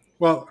itself.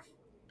 Well,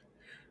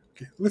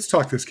 okay, let's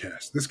talk this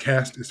cast. This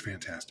cast is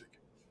fantastic.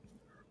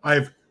 I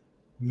have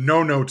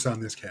no notes on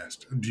this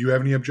cast. Do you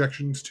have any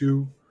objections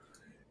to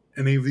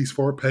any of these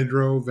four?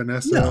 Pedro,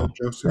 Vanessa, no,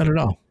 Joseph? Not at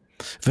all.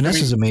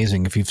 Vanessa's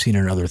amazing. If you've seen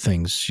her in other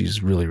things,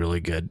 she's really,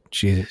 really good.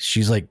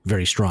 She's like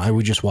very strong.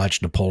 We just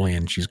watched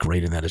Napoleon. She's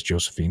great in that as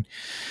Josephine.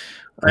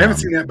 I haven't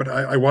seen that, but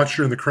I watched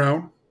her in The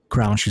Crown.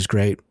 Crown, she's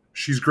great.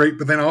 She's great,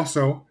 but then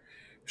also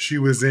she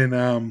was in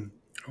the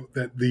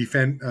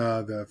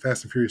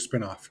Fast and Furious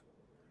spinoff.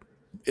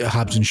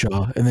 Hobbs and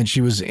Shaw, and then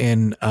she was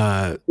in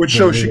which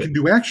shows she can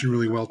do action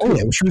really well too. Oh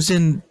yeah, she was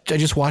in. I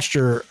just watched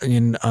her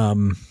in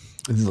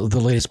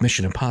the latest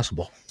Mission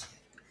Impossible.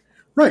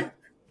 Right.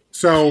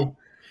 So.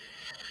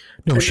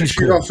 No, she's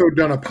cool. also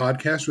done a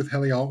podcast with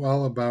Haley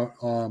Altwell about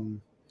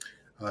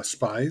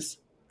spies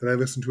that I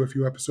listened to a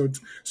few episodes.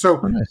 So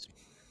nice.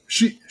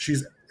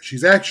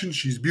 She's action.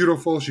 She's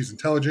beautiful. She's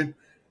intelligent.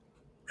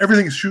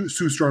 Everything Sue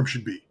Storm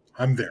should be.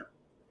 I'm there.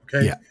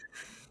 Okay. Yeah.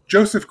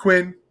 Joseph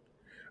Quinn.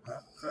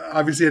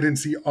 Obviously, I didn't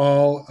see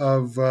all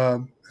of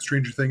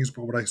Stranger Things,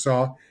 but what I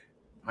saw,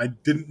 I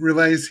didn't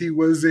realize he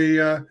was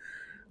a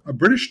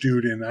British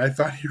dude, and I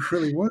thought he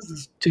really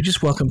was. So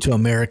just welcome to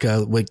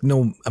America. Like,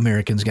 no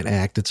Americans can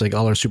act. It's like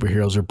all our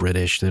superheroes are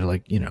British. They're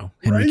like,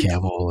 Henry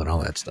Cavill and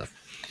all that stuff.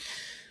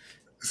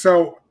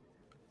 So,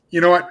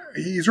 you know what?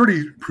 He's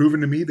already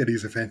proven to me that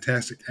he's a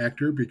fantastic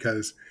actor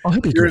because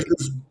there's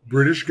this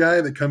British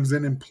guy that comes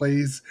in and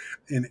plays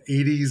an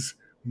 80s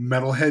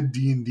metalhead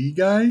D&D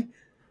guy.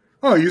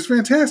 Oh, he was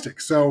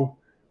fantastic. So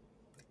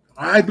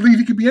I believe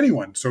he could be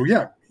anyone. So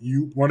yeah,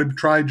 you want to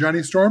try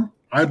Johnny Storm?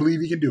 I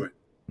believe he can do it.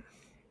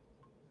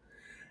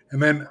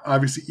 And then,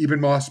 obviously,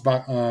 Ebon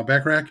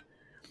Moss-Bachrach,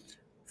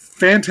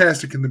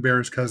 fantastic in The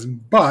Bear's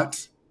Cousin,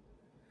 but,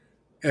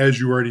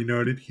 as you already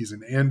noted, he's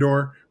an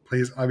Andor,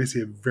 plays,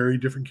 obviously, a very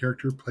different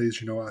character,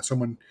 plays,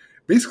 someone,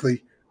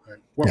 basically,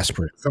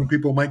 desperate. Some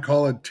people might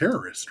call a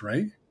terrorist,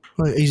 right?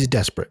 Well, he's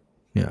desperate,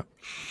 yeah.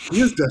 He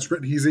is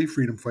desperate. He's a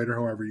freedom fighter,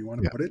 however you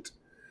want to put it.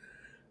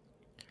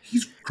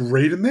 He's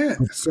great in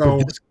that.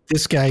 So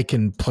this guy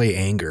can play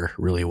anger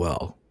really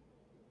well.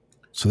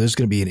 So there's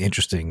going to be an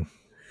interesting.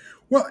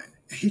 Well,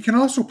 he can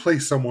also play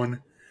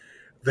someone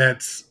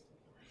that's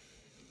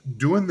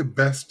doing the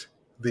best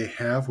they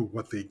have with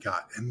what they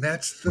got, and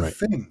that's the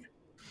thing.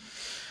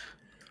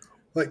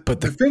 Like,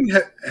 but the Thing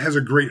has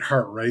a great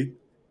heart, right?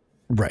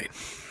 Right.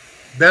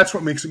 That's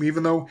what makes him,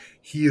 even though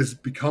he has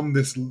become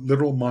this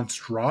little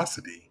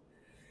monstrosity,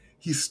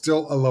 he's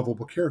still a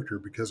lovable character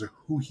because of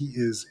who he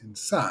is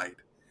inside.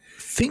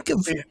 Think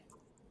of...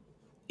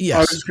 Yes. I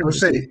was just going to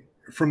say,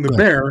 from the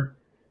bear,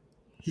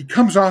 he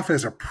comes off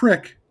as a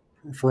prick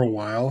for a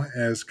while,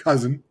 as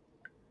cousin.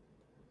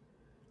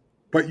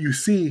 But you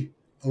see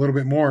a little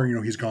bit more,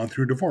 he's gone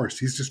through a divorce.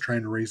 He's just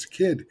trying to raise a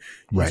kid.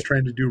 He's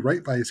trying to do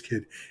right by his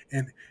kid.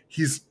 And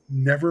he's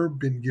never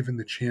been given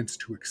the chance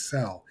to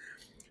excel.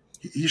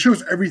 He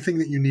shows everything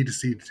that you need to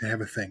see to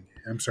have a thing.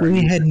 I'm sorry.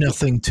 Well, he had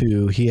nothing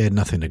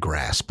to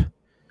grasp.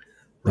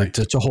 Like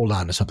to hold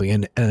on to something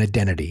and an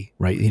identity,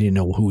 right? He didn't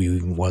know who he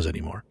even was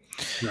anymore.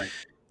 Right.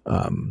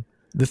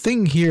 The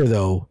thing here,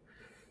 though,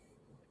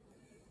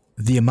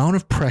 the amount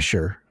of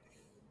pressure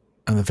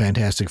on the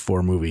Fantastic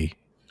Four movie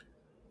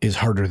is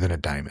harder than a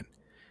diamond.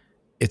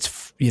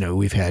 It's,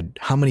 we've had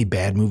how many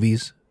bad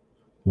movies?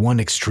 One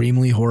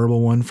extremely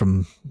horrible one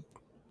from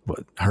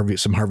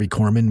Harvey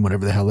Korman,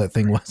 whatever the hell that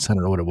thing was. I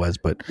don't know what it was,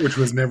 but which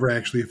was never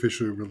actually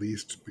officially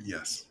released, but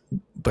yes.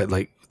 But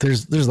like,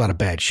 there's a lot of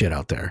bad shit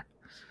out there.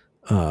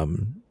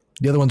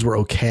 The other ones were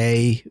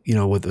okay,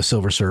 with the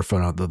Silver Surfer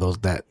and those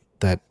that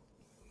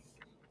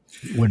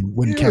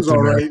when Captain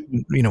America,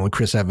 when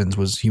Chris Evans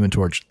was Human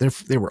Torch,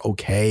 they were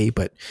okay,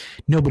 but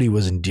nobody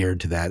was endeared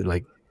to that.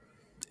 Like,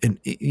 and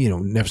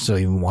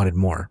necessarily even wanted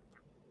more.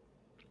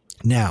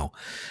 Now,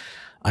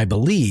 I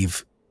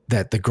believe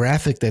that the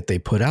graphic that they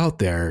put out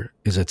there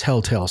is a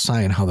telltale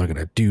sign how they're going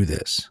to do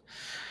this.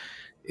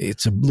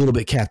 It's a little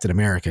bit Captain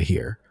America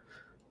here.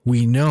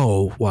 We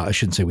know, well, I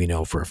shouldn't say we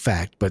know for a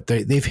fact, but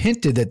they've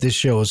hinted that this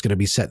show is going to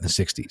be set in the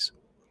 60s.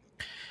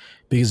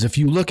 Because if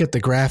you look at the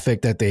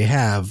graphic that they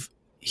have,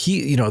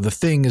 the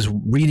Thing is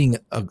reading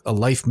a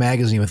Life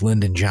magazine with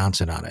Lyndon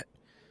Johnson on it.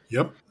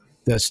 Yep.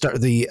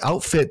 The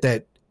outfit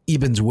that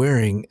Ebon's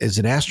wearing as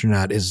an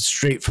astronaut is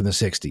straight from the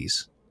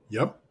 60s.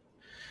 Yep.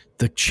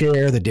 The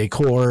chair, the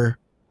decor,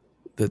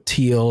 the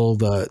teal,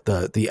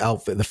 the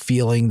outfit, the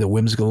feeling, the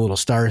whimsical little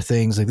star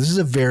things. Like, this is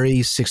a very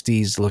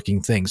 60s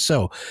looking thing.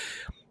 So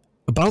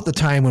about the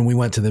time when we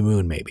went to the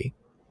moon, maybe,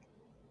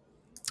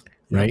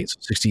 right? So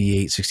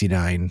 68,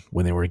 69,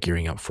 when they were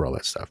gearing up for all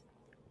that stuff.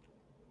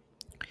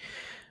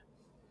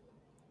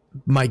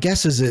 My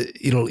guess is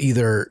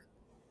that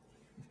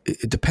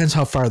it depends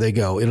how far they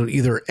go. It'll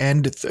either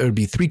end, it would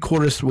be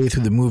 3/4 the way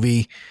through the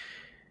movie.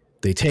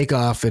 They take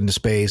off into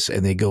space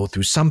and they go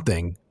through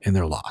something and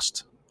they're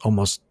lost,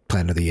 almost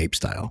Planet of the Apes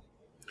style.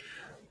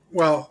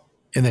 Well,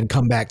 and then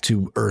come back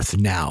to Earth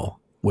now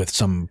with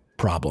some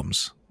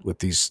problems with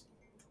these.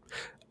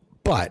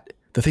 But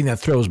the thing that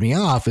throws me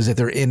off is that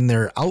they're in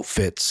their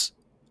outfits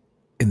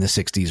in the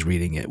 60s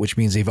reading it, which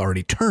means they've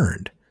already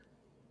turned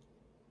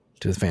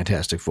to the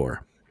Fantastic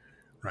Four.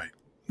 Right.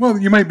 Well,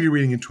 you might be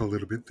reading into a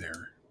little bit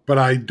there, but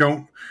I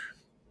don't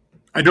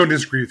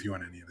disagree with you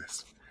on any of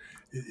this.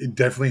 It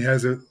definitely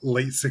has a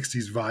late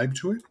 60s vibe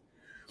to it,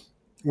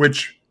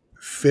 which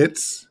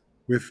fits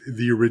with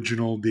the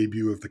original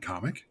debut of the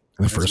comic.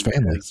 The first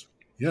family.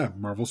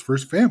 Marvel's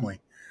first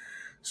family.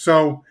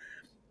 So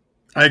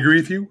I agree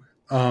with you.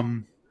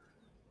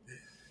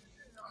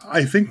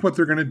 I think what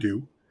they're going to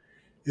do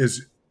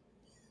is,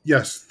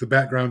 yes, the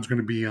background's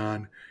going to be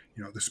on,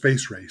 the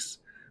space race,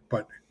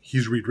 but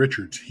he's Reed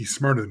Richards. He's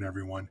smarter than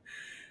everyone.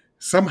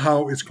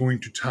 Somehow it's going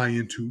to tie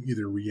into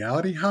either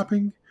reality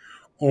hopping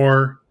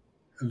or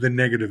the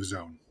negative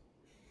zone.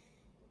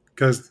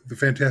 Because the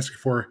Fantastic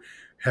Four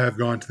have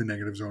gone to the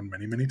negative zone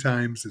many, many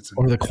times.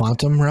 Or the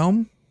quantum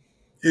realm?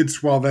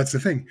 That's the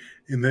thing.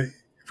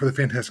 For the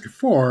Fantastic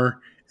Four,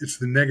 it's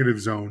the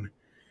negative zone,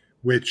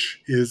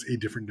 which is a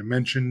different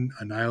dimension.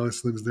 A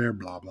nihilist lives there,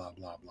 blah, blah,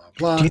 blah, blah,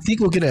 blah. Do you think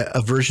we'll get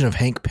a version of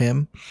Hank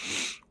Pym?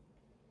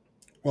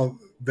 Well,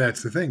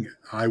 that's the thing.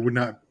 I would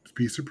not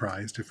be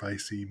surprised if I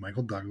see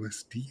Michael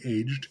Douglas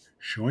de-aged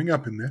showing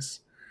up in this.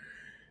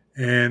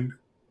 And,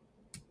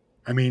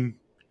 I mean,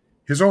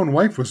 his own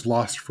wife was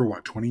lost for,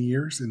 20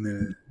 years in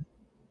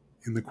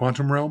the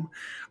quantum realm?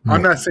 Right.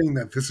 I'm not saying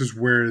that this is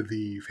where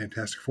the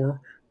Fantastic Four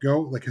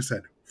go. Like I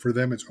said, for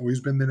them, it's always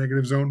been the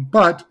negative zone.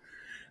 But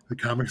the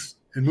comics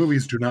and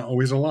movies do not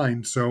always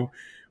align. So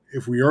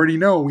if we already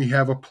know we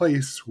have a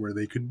place where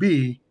they could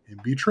be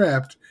and be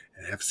trapped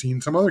and have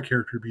seen some other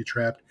character be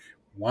trapped,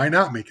 why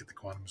not make it the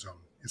quantum zone?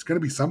 It's going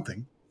to be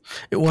something.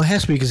 Well, it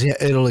has to be, because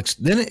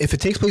then if it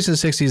takes place in the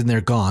 60s and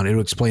they're gone,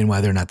 it'll explain why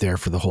they're not there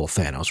for the whole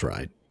Thanos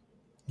ride.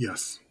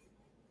 Yes.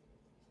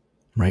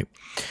 Right.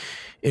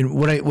 And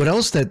what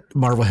else that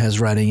Marvel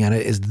has riding on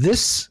it is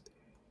this,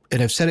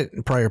 and I've said it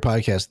in prior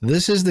podcasts,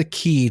 this is the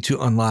key to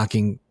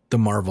unlocking the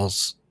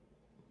Marvel's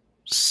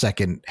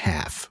second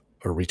half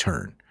or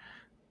return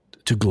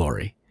to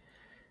glory.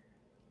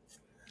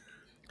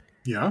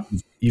 Yeah.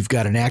 You've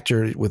got an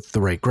actor with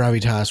the right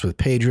gravitas with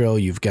Pedro.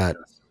 You've got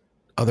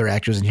other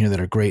actors in here that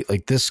are great.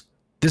 Like this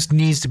This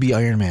needs to be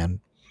Iron Man.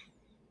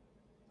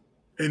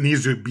 It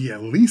needs to be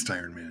at least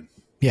Iron Man.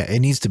 Yeah, it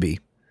needs to be.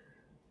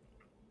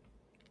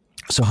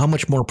 So how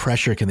much more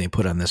pressure can they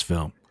put on this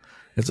film?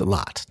 It's a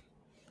lot.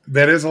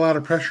 That is a lot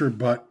of pressure,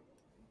 but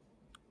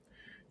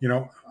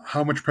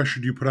how much pressure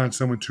do you put on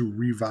someone to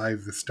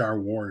revive the Star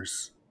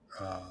Wars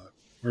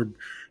or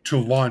to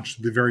launch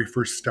the very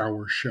first Star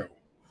Wars show?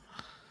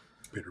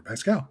 Pedro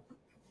Pascal,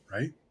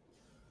 right?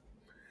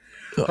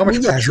 How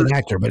much pressure? He's an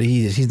actor, but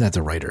he's not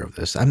the writer of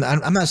this. I'm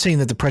not saying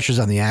that the pressure's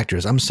on the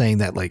actors. I'm saying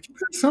that like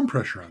there's some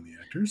pressure on the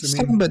actors.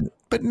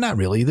 But not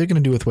really. They're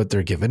going to do with what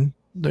they're given.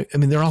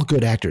 They're all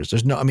good actors.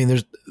 They're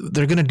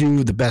going to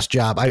do the best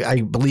job.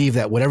 I believe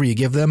that whatever you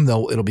give them,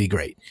 it'll be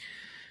great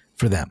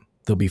for them.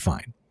 They'll be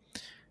fine.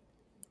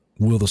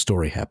 Will the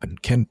story happen?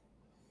 Can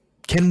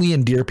we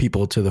endear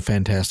people to the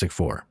Fantastic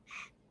Four?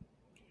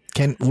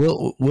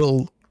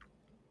 Will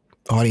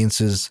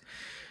audiences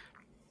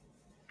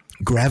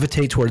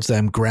gravitate towards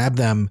them, grab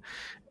them,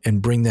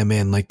 and bring them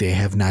in like they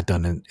have not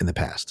done in the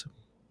past?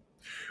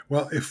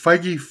 Well, if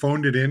Feige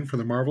phoned it in for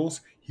the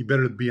Marvels, he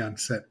better be on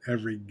set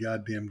every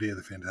goddamn day of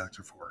the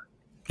Fantastic Four.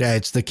 Yeah,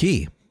 it's the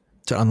key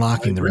to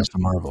unlocking the rest of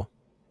Marvel.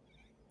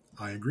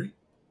 I agree.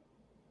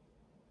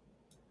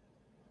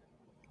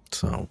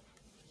 So,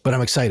 but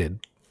I'm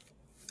excited.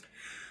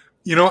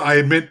 I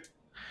admit,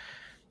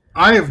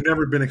 I have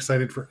never been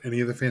excited for any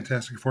of the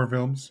Fantastic Four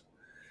films.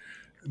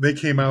 They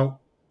came out.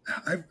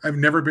 I've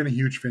never been a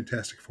huge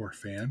Fantastic Four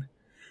fan,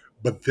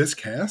 but this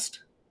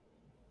cast,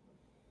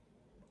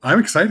 I'm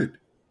excited.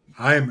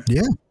 I am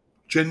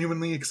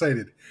genuinely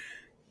excited.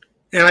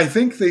 And I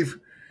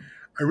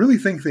really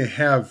think they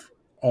have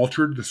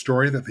altered the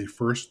story that they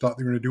first thought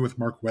they were going to do with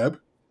Mark Webb.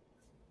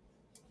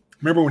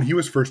 Remember when he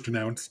was first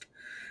announced,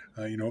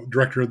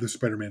 director of the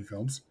Spider-Man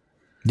films?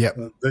 Yep.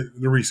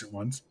 The recent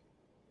ones.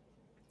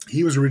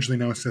 He was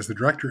originally announced as the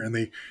director, and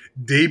they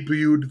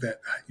debuted that,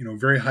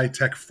 very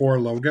high-tech 4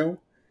 logo.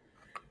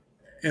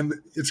 And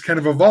it's kind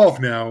of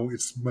evolved now.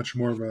 It's much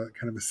more of a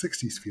kind of a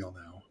 60s feel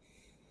now.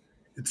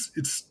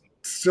 It's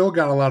still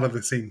got a lot of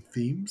the same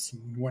themes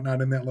and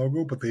whatnot in that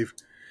logo, but they've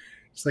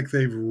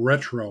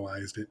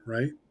retroized it,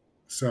 right?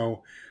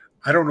 So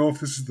I don't know if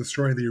this is the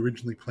story they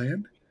originally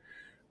planned,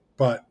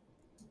 but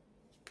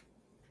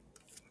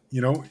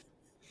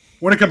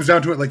when it comes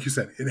down to it, like you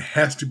said, it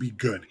has to be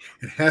good.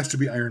 It has to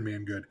be Iron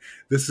Man good.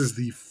 This is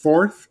the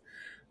 4th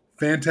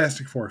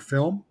Fantastic Four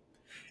film.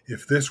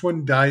 If this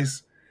one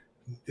dies,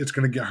 it's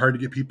going to get hard to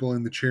get people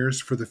in the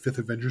chairs for the 5th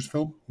Avengers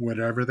film,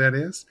 whatever that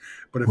is.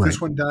 But if this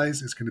one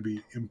dies, it's going to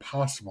be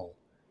impossible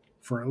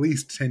for at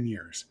least 10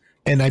 years.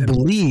 And I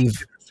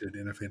believe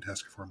in a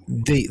Fantastic Four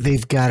movie.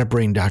 They've got to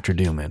bring Dr.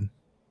 Doom in.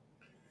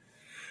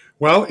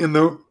 Well, in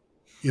the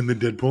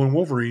Deadpool and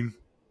Wolverine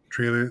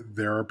trailer,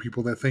 there are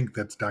people that think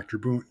that's Dr.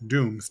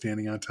 Doom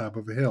standing on top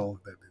of a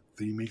hill, that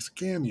he makes a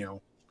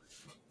cameo.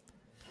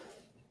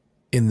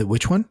 In the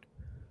which one?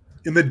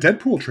 In the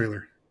Deadpool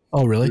trailer.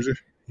 Oh, really?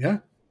 Yeah.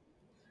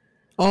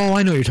 Oh,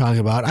 I know what you're talking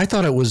about. I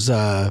thought it was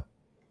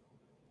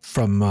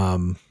from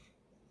the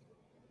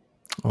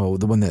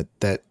one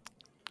that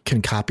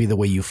can copy the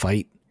way you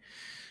fight.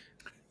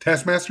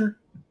 Taskmaster?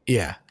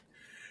 Yeah.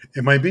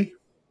 It might be.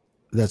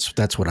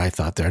 That's what I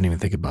thought there. I didn't even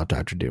think about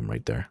Dr. Doom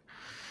right there.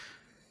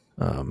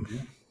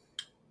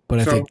 But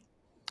I think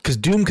because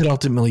Doom could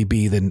ultimately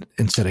be then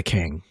instead of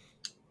King.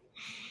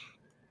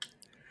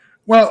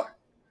 Well,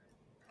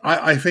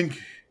 I think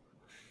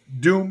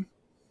Doom,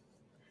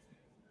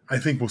 I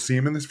think we'll see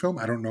him in this film.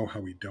 I don't know how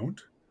we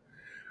don't.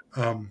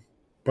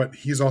 But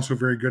he's also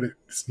very good at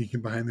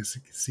sneaking behind the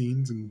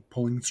scenes and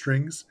pulling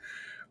strings.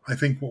 I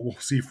think what we'll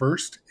see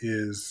first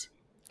is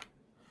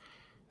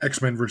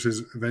X-Men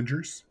versus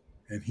Avengers,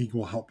 and he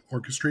will help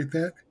orchestrate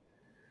that.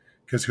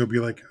 Because he'll be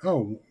like,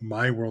 oh,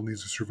 my world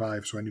needs to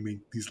survive, so I need to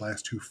make these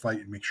last two fight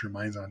and make sure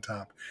mine's on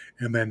top.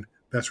 And then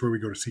that's where we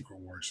go to Secret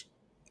Wars.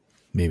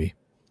 Maybe.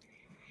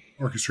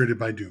 Orchestrated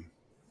by Doom.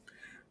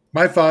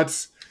 My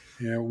thoughts,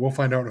 we'll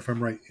find out if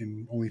I'm right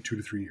in only 2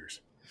 to 3 years.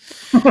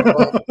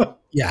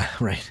 Yeah,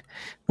 right.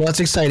 Well,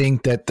 it's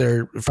exciting that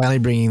they're finally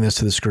bringing this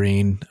to the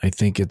screen. I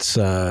think it's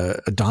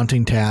a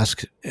daunting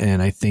task,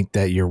 and I think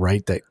that you're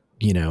right that,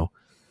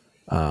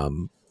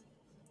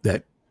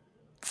 that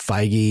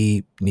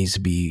Feige needs to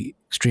be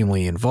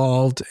extremely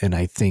involved, and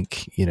I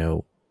think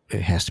it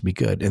has to be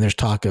good. And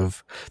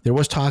there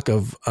was talk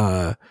of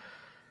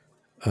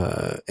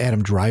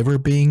Adam Driver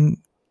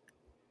being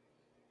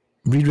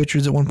Reed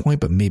Richards at one point,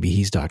 but maybe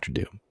he's Dr.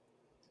 Doom.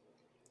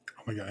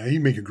 Oh my god,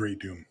 he'd make a great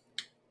Doom.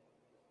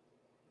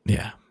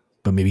 Yeah,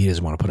 but maybe he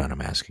doesn't want to put on a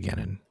mask again.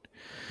 And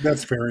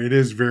that's fair. It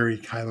is very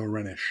Kylo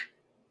Renish.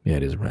 Yeah,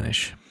 it is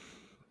Renish.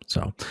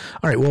 So, all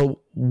right. Well,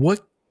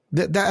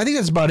 I think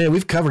that's about it.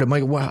 We've covered it,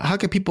 Mike. How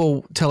can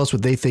people tell us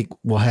what they think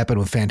will happen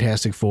with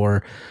Fantastic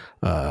Four?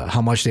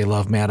 How much they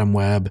love Madam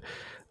Web?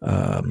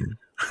 How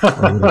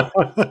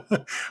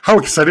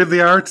excited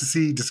they are to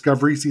see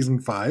Discovery Season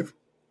 5?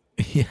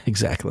 Yeah,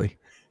 exactly.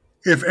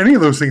 If any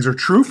of those things are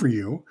true for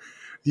you,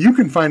 you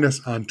can find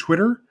us on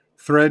Twitter,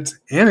 Threads,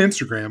 and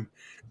Instagram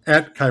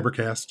at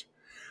Kybercast.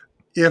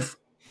 If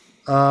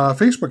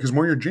Facebook is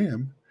more your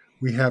jam.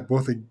 We have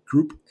both a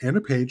group and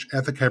a page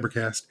at the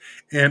Kybercast.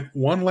 And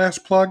one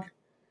last plug.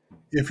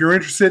 If you're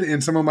interested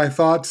in some of my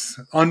thoughts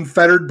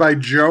unfettered by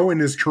Joe and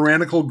his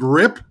tyrannical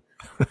grip,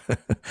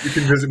 you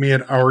can visit me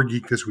at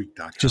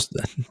ourgeekthisweek.com. Just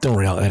don't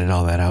worry, I'll edit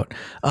all that out.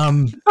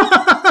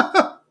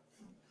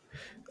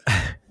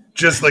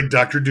 Just like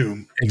Dr.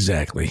 Doom.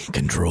 Exactly.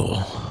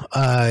 Control.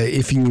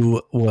 If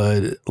you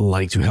would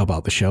like to help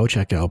out the show,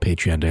 check out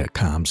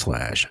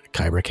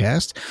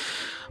patreon.com/Kybercast.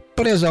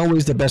 But as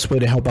always, the best way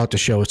to help out the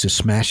show is to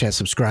smash that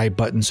subscribe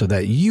button so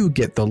that you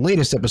get the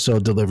latest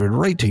episode delivered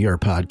right to your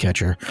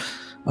podcatcher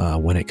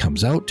when it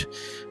comes out.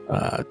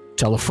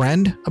 Tell a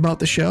friend about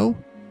the show.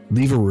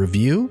 Leave a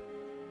review.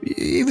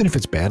 Even if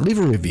it's bad, leave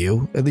a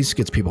review. At least it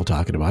gets people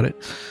talking about it.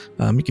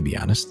 You can be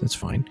honest. That's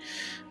fine.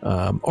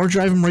 Or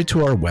drive them right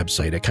to our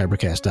website at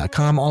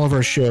kybercast.com. All of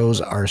our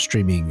shows are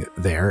streaming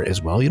there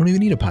as well. You don't even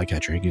need a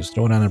podcatcher. You can just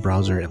throw it on a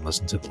browser and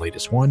listen to the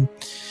latest one.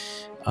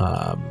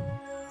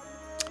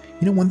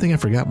 One thing I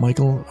forgot,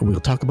 Michael, we'll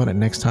talk about it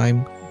next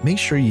time. Make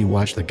sure you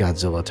watch the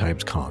Godzilla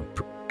x Kong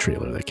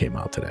trailer that came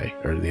out today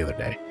or the other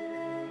day.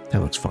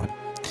 That looks fun.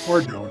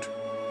 Or don't.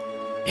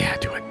 Yeah,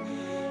 do it.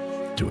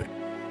 Do it.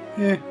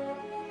 Yeah.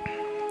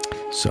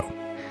 So,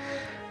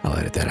 I'll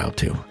edit that out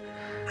too.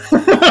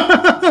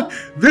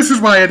 This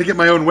is why I had to get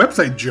my own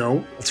website,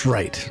 Joe. That's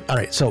right. All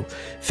right. So,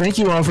 thank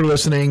you all for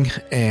listening.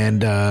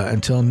 And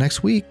until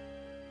next week,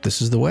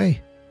 this is the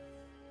way.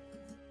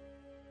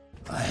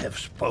 I have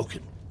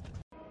spoken.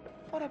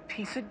 What a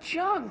piece of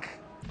junk.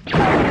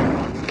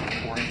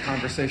 Boring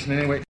conversation anyway.